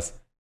on yes.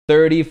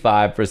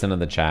 35% of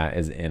the chat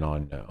is in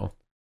on no.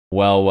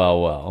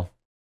 Well.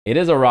 It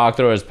is a rock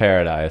thrower's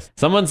paradise.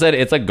 Someone said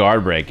it's a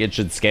guard break. It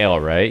should scale,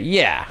 right?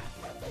 Yeah.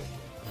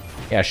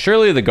 Yeah,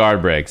 surely the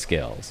guard break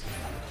scales.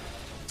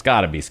 It's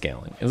gotta be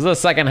scaling. This is a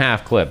second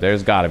half clip.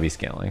 There's gotta be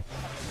scaling.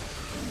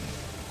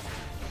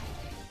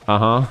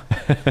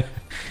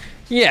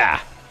 Yeah.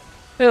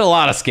 There's a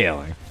lot of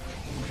scaling.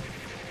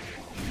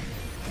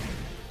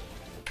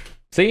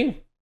 See?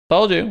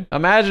 Told you.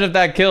 Imagine if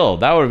that killed.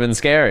 That would have been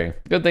scary.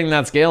 Good thing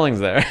that scaling's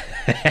there.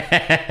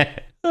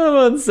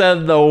 Someone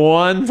said the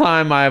one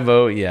time I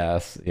vote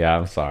yes. Yeah,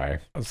 I'm sorry.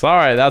 I'm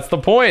sorry. That's the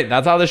point.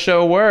 That's how the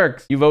show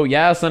works. You vote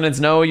yes and it's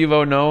no. You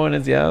vote no and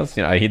it's yes.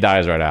 You know, he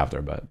dies right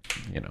after, but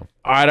you know.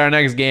 All right, our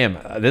next game.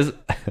 This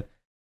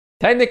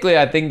technically,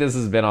 I think this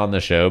has been on the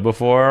show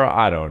before.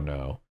 I don't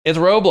know. It's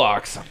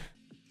Roblox.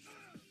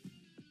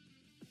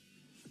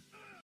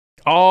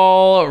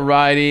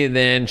 Alrighty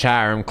then,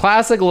 chat room.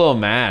 Classic little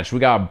match. We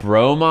got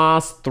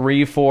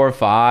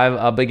Bromos345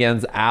 up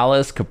against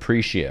Alice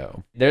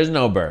Capriccio. There's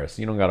no burst.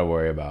 You don't got to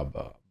worry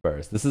about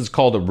burst. This is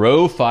called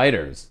Row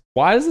Fighters.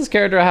 Why does this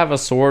character have a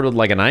sword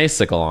with an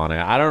icicle on it?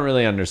 I don't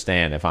really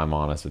understand, if I'm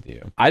honest with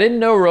you. I didn't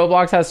know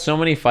Roblox has so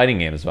many fighting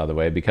games, by the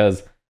way,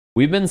 because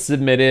we've been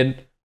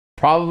submitted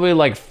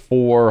probably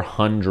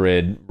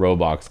 400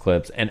 Roblox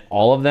clips, and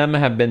all of them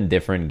have been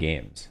different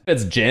games.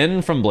 It's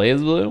Jin from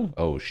BlazBlue.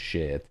 Oh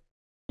shit.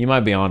 You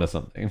might be onto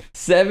something.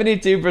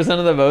 72%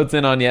 of the votes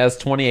in on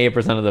yes,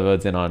 28% of the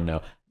votes in on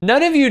no.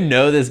 None of you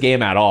know this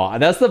game at all.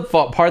 That's the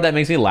part that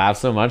makes me laugh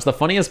so much. The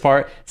funniest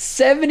part,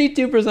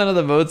 72% of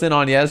the votes in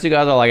on yes. You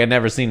guys are like, I've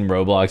never seen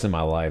Roblox in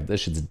my life. This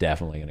shit's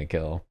definitely gonna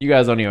kill. You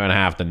guys don't even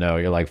have to know.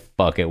 You're like,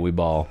 fuck it, we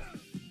ball.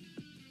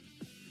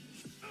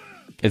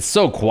 It's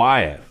so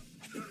quiet.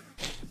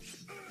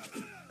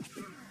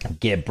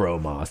 Get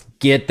Bromos.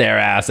 Get their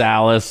ass,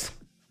 Alice.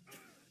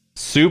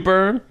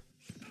 Super.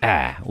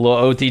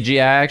 Little OTG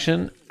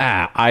action.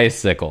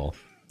 Icicle.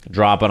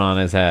 Dropping on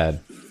his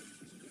head.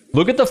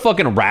 Look at the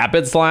fucking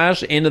rapid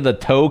slash into the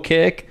toe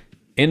kick,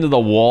 into the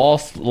wall,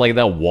 like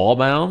that wall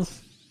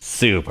bounce.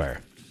 Super.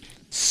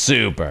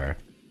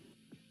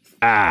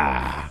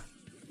 And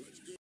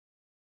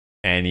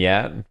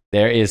yet,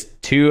 there is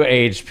 2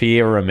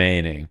 HP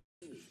remaining.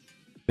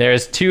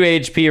 There's 2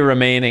 HP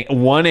remaining,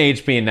 1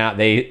 HP now.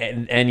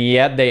 And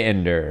yet they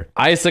endure.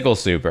 Icicle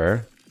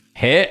super.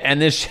 Hit, and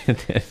this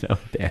shit did no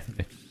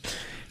damage.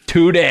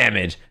 2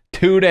 damage.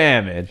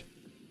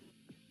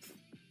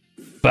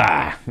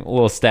 Bah. A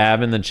little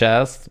stab in the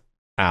chest.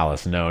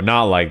 Alice, no,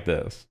 not like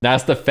this.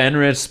 That's the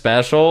Fenrich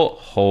special.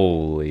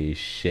 Holy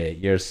shit,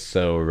 you're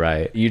so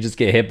right. You just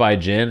get hit by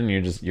Jin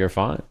and you're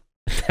fine.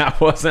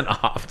 That wasn't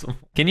optimal.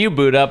 Can you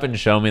boot up and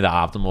show me the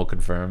optimal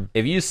confirm?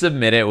 If you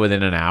submit it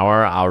within an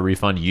hour, I'll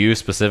refund you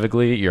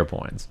specifically your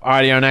points.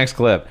 Alrighty, our next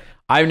clip.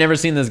 I've never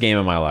seen this game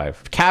in my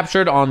life.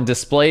 Captured on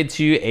Display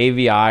 2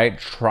 AVI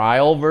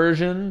trial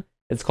version.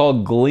 It's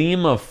called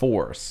Gleam of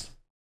Force.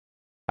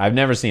 I've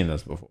never seen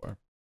this before.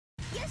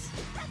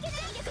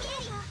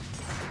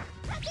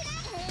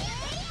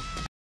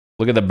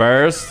 Look at the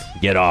burst.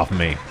 Get off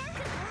me.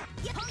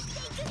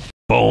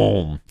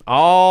 Boom.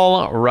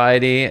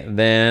 Alrighty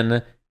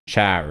then,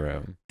 chat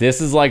room.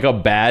 This is like a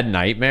bad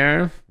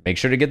nightmare. Make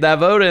sure to get that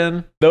vote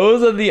in.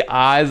 Those are the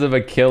eyes of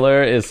a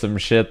killer is some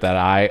shit that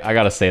I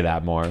gotta say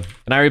that more. Can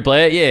I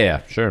replay it?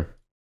 Yeah, sure.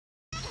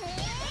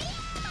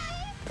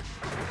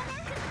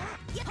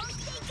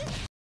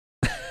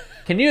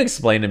 Can you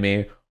explain to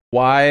me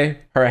why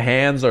her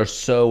hands are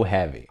so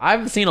heavy?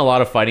 I've seen a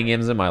lot of fighting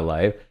games in my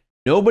life.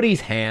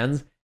 Nobody's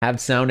hands have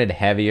sounded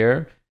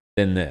heavier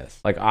than this.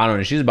 Like, I don't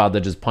know, she's about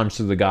to just punch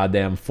through the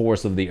goddamn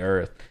force of the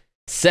earth.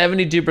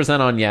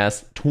 72% on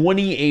yes,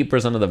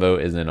 28% of the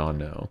vote is in on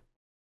no.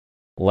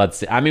 Let's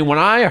see. I mean, when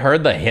I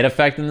heard the hit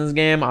effect in this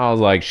game, I was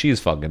like, she's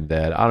fucking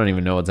dead. I don't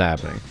even know what's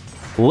happening.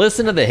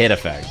 Listen to the hit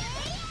effect.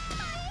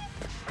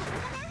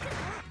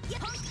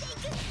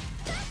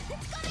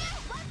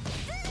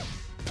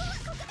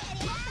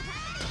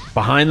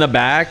 Behind the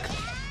back,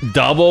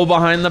 double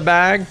behind the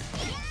back.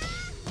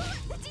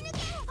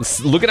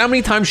 Look at how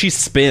many times she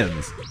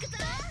spins.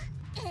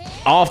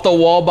 Off the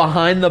wall,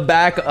 behind the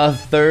back a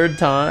third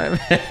time.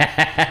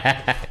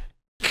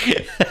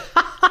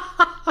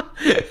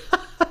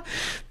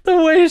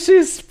 The way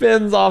she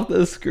spins off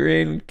the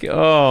screen.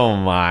 Oh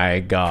my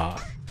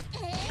god.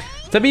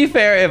 To be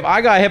fair, if I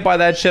got hit by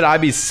that shit,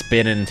 I'd be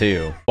spinning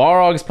too.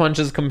 Balrog's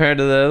punches compared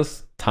to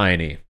this,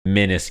 tiny,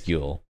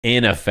 minuscule,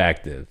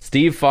 ineffective.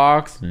 Steve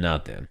Fox,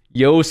 nothing.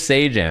 Yo,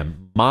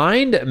 Sajam,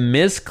 mind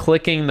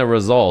misclicking the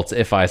results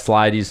if I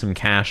slide you some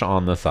cash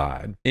on the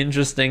side?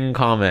 Interesting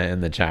comment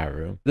in the chat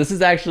room. This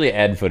is actually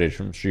Ed footage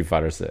from Street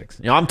Fighter 6.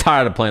 You know, I'm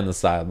tired of playing the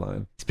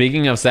sideline.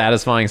 Speaking of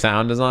satisfying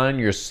sound design,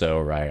 you're so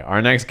right.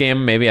 Our next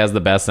game maybe has the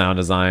best sound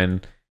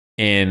design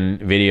in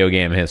video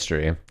game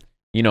history.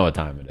 You know what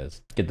time it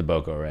is. Get the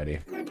Boko ready.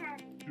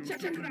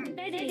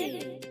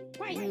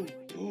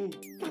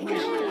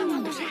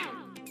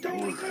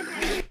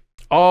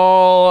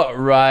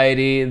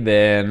 Alrighty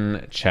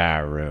then,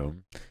 chat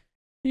room.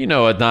 You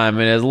know what time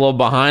it is. A little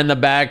behind the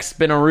back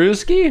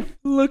spinarooski.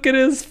 Look at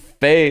his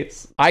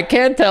face. I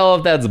can't tell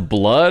if that's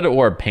blood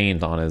or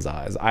paint on his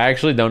eyes. I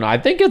actually don't know. I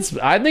think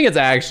it's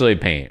actually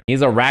paint.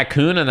 He's a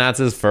raccoon and that's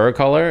his fur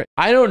color.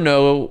 I don't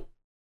know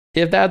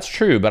if that's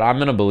true, but I'm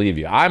gonna believe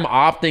you. I'm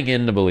opting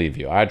in to believe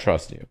you. I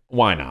trust you.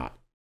 Why not?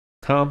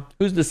 Huh?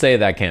 Who's to say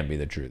that can't be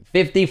the truth?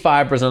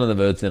 55% of the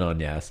vote's in on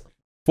yes.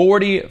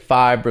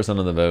 45%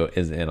 of the vote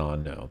is in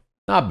on no.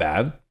 Not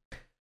bad.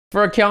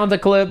 For a counter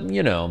clip,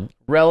 you know,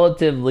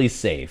 relatively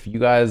safe. You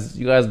guys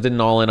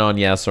didn't all in on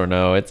yes or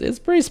no. It's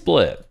pretty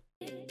split.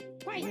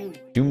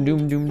 Doom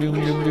doom doom doom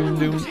doom doom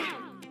doom.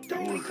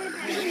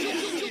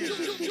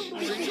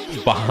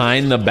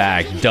 Behind the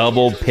back,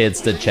 double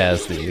pits to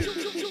chesty.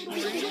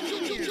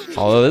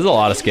 Although there's a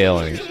lot of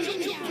scaling.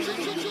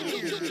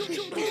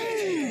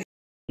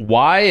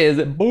 Why is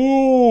it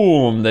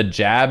boom? The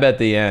jab at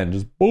the end,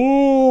 just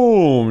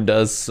boom,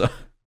 does so,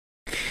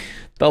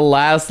 the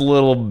last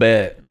little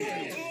bit. Do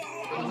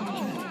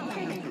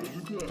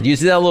you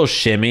see that little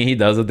shimmy he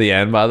does at the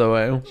end, by the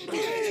way?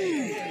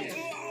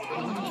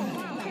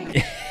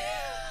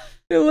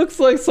 It looks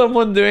like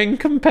someone doing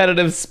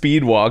competitive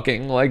speed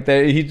walking. Like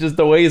he just,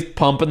 the way he's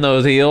pumping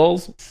those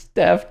heels.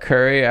 Steph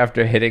Curry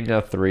after hitting a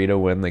 3 to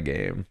win the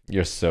game.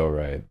 You're so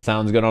right.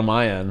 Sounds good on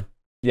my end.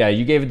 Yeah,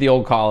 you gave it the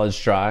old college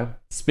try.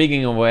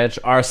 Speaking of which,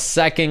 our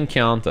second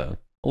counter.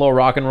 A little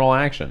rock and roll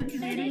action.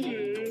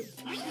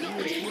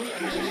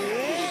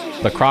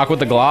 The croc with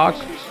the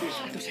Glock.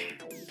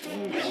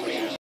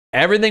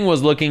 Everything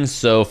was looking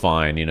so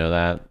fine, you know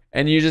that?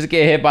 And you just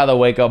get hit by the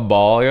wake-up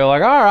ball. You're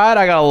like, all right,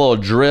 I got a little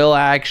drill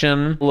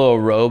action, a little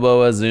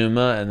Robo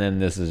Azuma, and then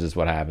this is just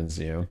what happens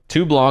to you.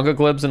 2 Blanca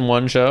clips in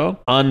one show?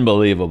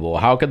 Unbelievable.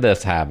 How could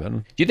this happen?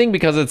 Do you think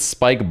because it's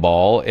Spike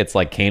Ball, it's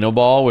like Kano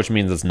Ball, which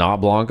means it's not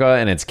Blanca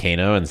and it's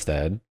Kano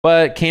instead?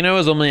 But Kano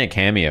is only a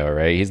cameo,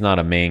 right? He's not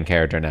a main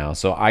character now.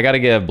 So I gotta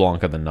give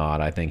Blanca the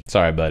nod, I think.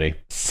 Sorry, buddy.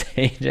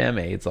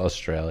 Sajam hates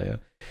Australia.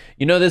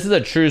 You know, this is a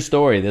true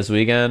story. This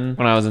weekend,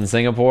 when I was in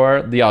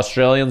Singapore, the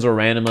Australians were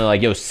randomly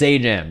like, yo,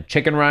 Sajam,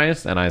 chicken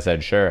rice? And I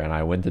said, sure. And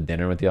I went to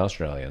dinner with the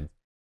Australians.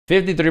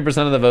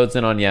 53% of the votes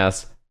in on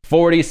yes.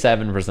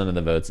 47% of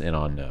the votes in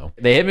on no.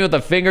 They hit me with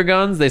the finger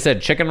guns. They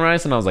said chicken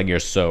rice. And I was like, you're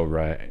so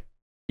right.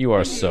 You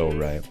are so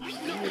right.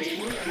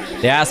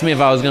 They asked me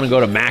if I was going to go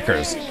to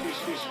Macca's.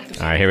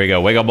 All right, here we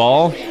go. Wiggle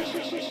ball.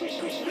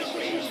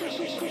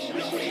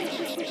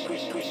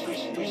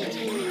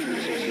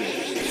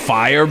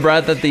 Fire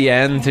breath at the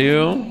end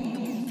too.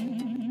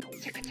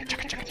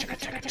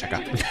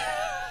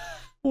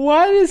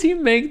 Why does he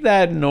make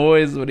that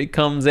noise when he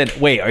comes in?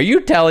 Wait, are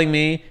you telling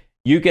me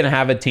you can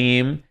have a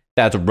team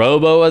that's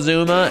Robo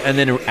Azuma and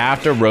then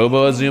after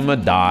Robo Azuma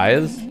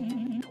dies,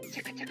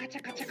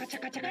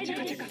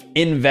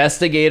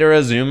 Investigator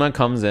Azuma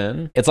comes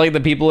in? It's like the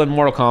people in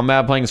Mortal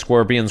Kombat playing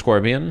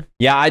Scorpion.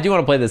 Yeah, I do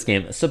want to play this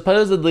game.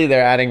 Supposedly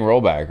they're adding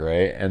rollback,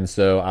 right? And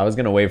so I was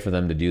going to wait for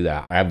them to do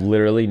that. I have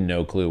literally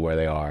no clue where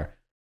they are.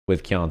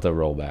 with Kyanta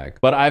rollback.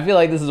 But I feel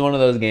like this is one of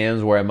those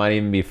games where it might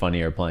even be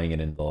funnier playing it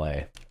in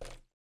delay.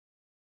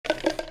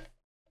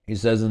 He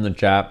says in the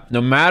chat,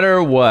 no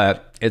matter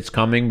what, it's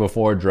coming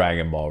before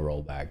Dragon Ball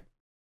rollback.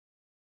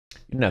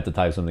 You didn't have to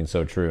type something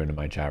so true into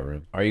my chat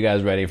room. Are you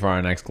guys ready for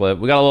our next clip?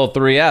 We got a little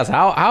 3S.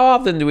 How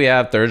often do we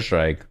have Third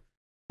Strike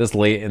this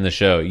late in the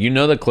show? You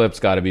know the clip's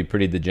got to be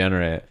pretty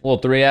degenerate. A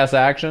little 3S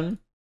action.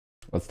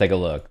 Let's take a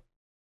look.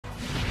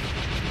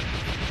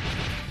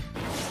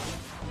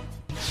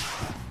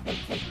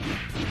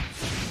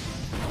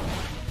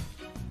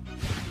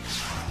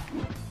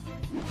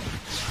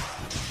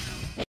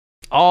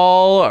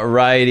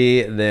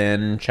 Alrighty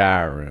then,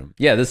 chat room.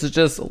 Yeah, this is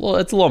just a little,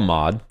 it's a little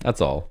mod, that's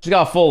all. She's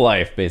got full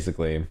life,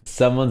 basically.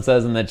 Someone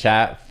says in the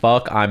chat,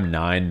 fuck, I'm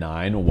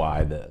 9'9",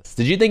 why this?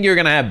 Did you think you were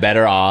gonna have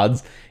better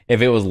odds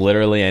if it was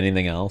literally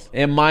anything else?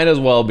 It might as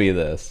well be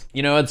this.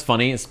 You know, it's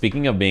funny,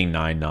 speaking of being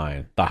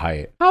 9'9", the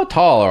height. How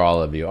tall are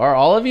all of you? Are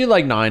all of you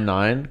like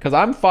 9'9"? Because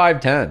I'm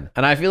 5'10",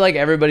 and I feel like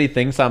everybody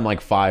thinks I'm like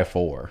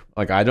 5'4".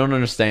 Like, I don't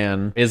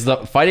understand. Is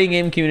the fighting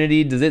game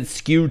community, does it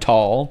skew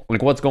tall?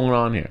 Like, what's going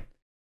on here?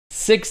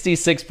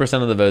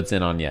 66% of the vote's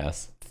in on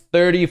yes.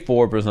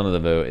 34% of the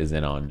vote is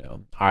in on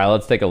no. All right,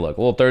 let's take a look.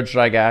 A little Third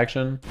Strike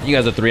action. You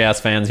guys are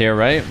 3S fans here,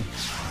 right?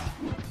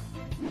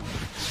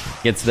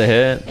 Gets the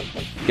hit.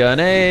 Gun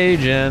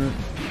agent.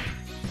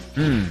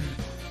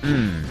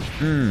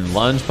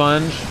 Lunge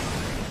punch.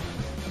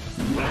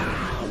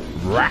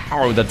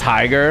 Row, the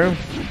tiger.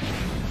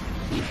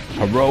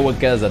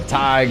 Heroic as a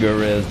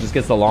tiger is. Just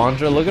gets the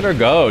launcher. Look at her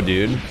go,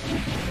 dude.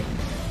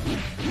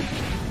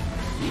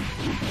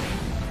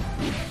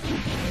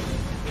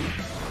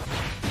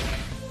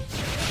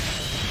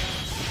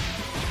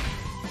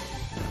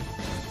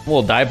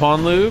 Little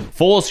Daipon loop,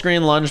 full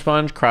screen lunge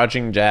punch,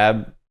 crouching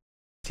jab,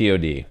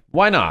 TOD.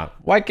 Why not?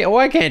 Why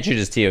can't you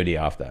just TOD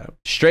off that?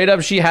 Straight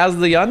up, she has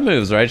the gun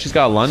moves, right? She's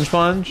got lunge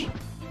punch.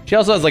 She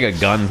also has like a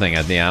gun thing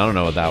at the end. I don't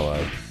know what that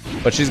was.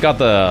 But she's got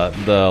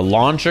the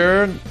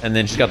launcher, and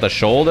then she's got the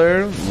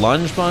shoulder,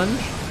 lunge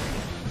punch,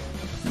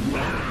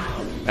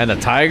 and the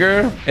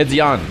tiger. It's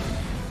Yun.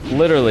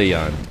 Literally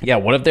Yun. Yeah,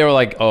 what if they were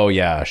like, oh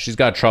yeah, she's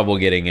got trouble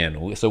getting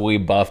in, so we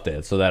buffed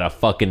it so that a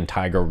fucking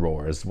tiger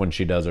roars when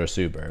she does her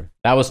super.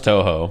 That was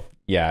Toho.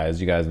 Yeah,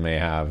 as you guys may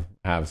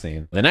have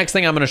seen. The next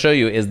thing I'm going to show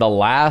you is the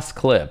last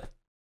clip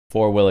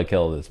for Will It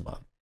Kill this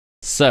month.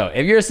 So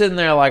if you're sitting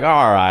there like,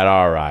 all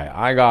right,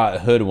 I got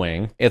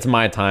hoodwinked, it's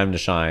my time to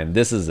shine.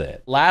 This is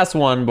it. Last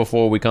one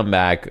before we come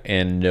back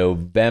in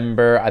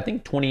November. I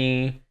think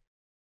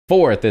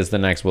 24th is the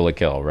next Will It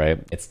Kill,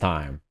 right? It's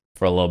time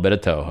for a little bit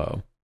of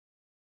Toho.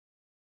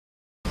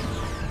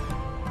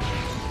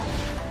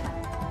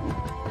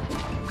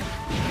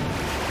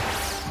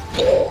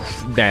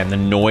 Man, the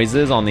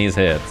noises on these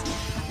hits.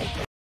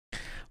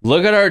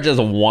 Look at her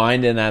just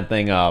winding that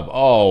thing up.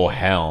 Oh,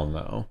 hell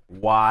no.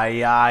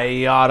 Why I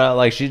yada.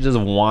 Like, she's just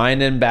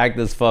winding back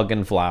this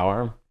fucking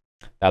flower.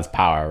 That's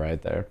power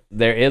right there.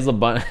 There is a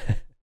bunch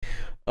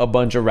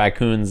of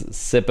raccoons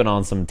sipping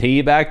on some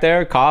tea back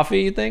there.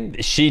 Coffee, you think?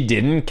 She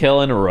didn't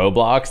kill in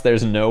Roblox.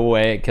 There's no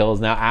way it kills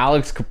now.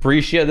 Alex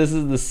Capriccio, this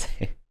is the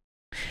same.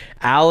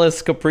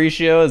 Alice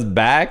Capriccio is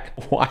back.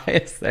 Why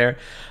is there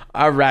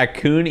a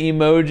raccoon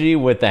emoji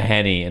with a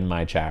Henny in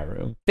my chat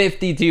room?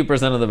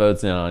 52% of the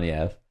votes in on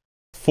yes.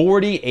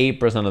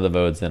 48% of the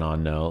votes in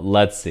on no.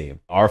 Let's see.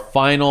 Our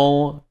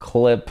final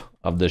clip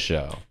of the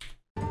show.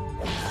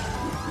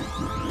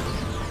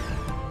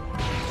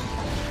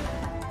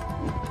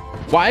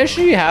 Why does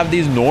she have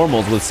these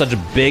normals with such a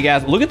big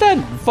ass? Look at that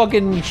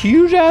fucking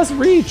huge ass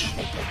reach.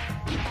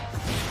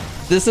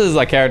 This is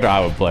a character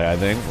I would play, I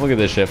think. Look at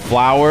this shit.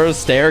 Flowers,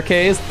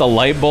 staircase, the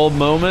light bulb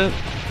moment.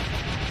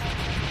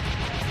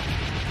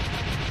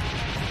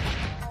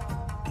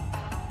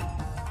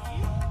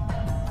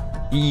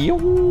 Yo.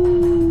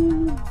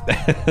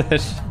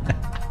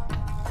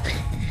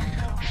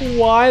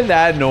 Why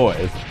that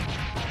noise?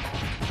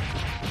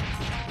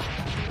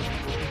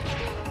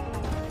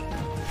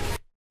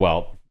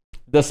 Well,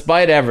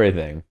 despite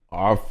everything,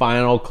 our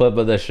final clip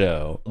of the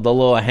show, the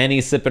little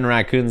Henny sipping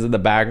raccoons in the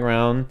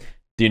background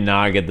do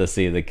not get to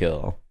see the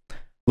kill.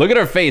 Look at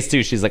her face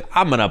too. She's like,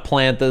 I'm gonna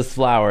plant this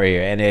flower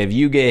here, and if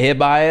you get hit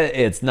by it,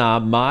 it's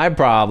not my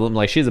problem.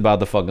 Like, she's about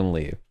to fucking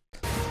leave.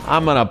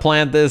 I'm gonna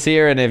plant this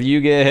here, and if you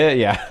get hit,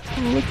 yeah.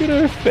 Look at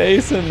her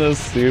face in the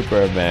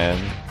super, man.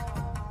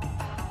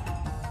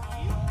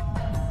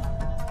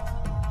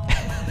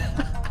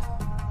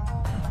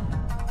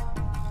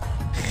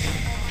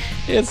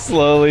 It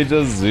slowly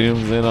just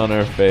zooms in on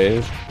her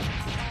face.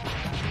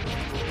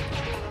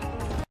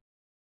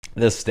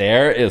 The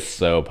stare is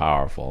so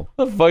powerful.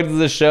 The fuck does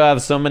this show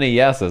have so many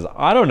yeses?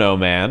 I don't know,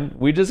 man.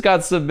 We just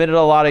got submitted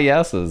a lot of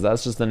yeses.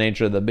 That's just the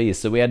nature of the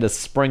beast. So we had to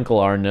sprinkle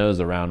our nose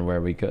around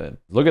where we could.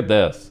 Look at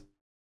this.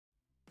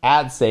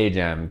 At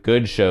Sajam,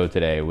 good show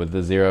today with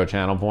the 0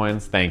 channel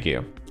points. Thank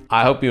you.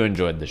 I hope you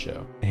enjoyed the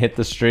show. Hit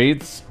the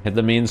streets, hit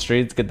the mean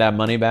streets, get that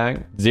money back.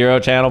 0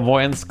 channel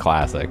points,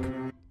 classic.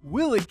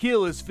 Will It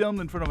Kill is filmed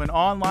in front of an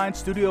online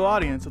studio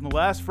audience on the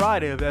last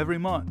Friday of every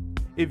month.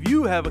 If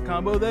you have a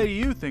combo that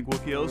you think will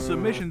kill,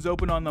 submissions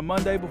open on the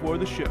Monday before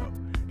the show.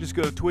 Just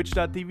go to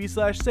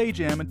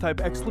twitch.tv/Sajam and type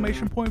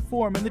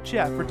 !form in the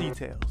chat for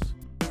details.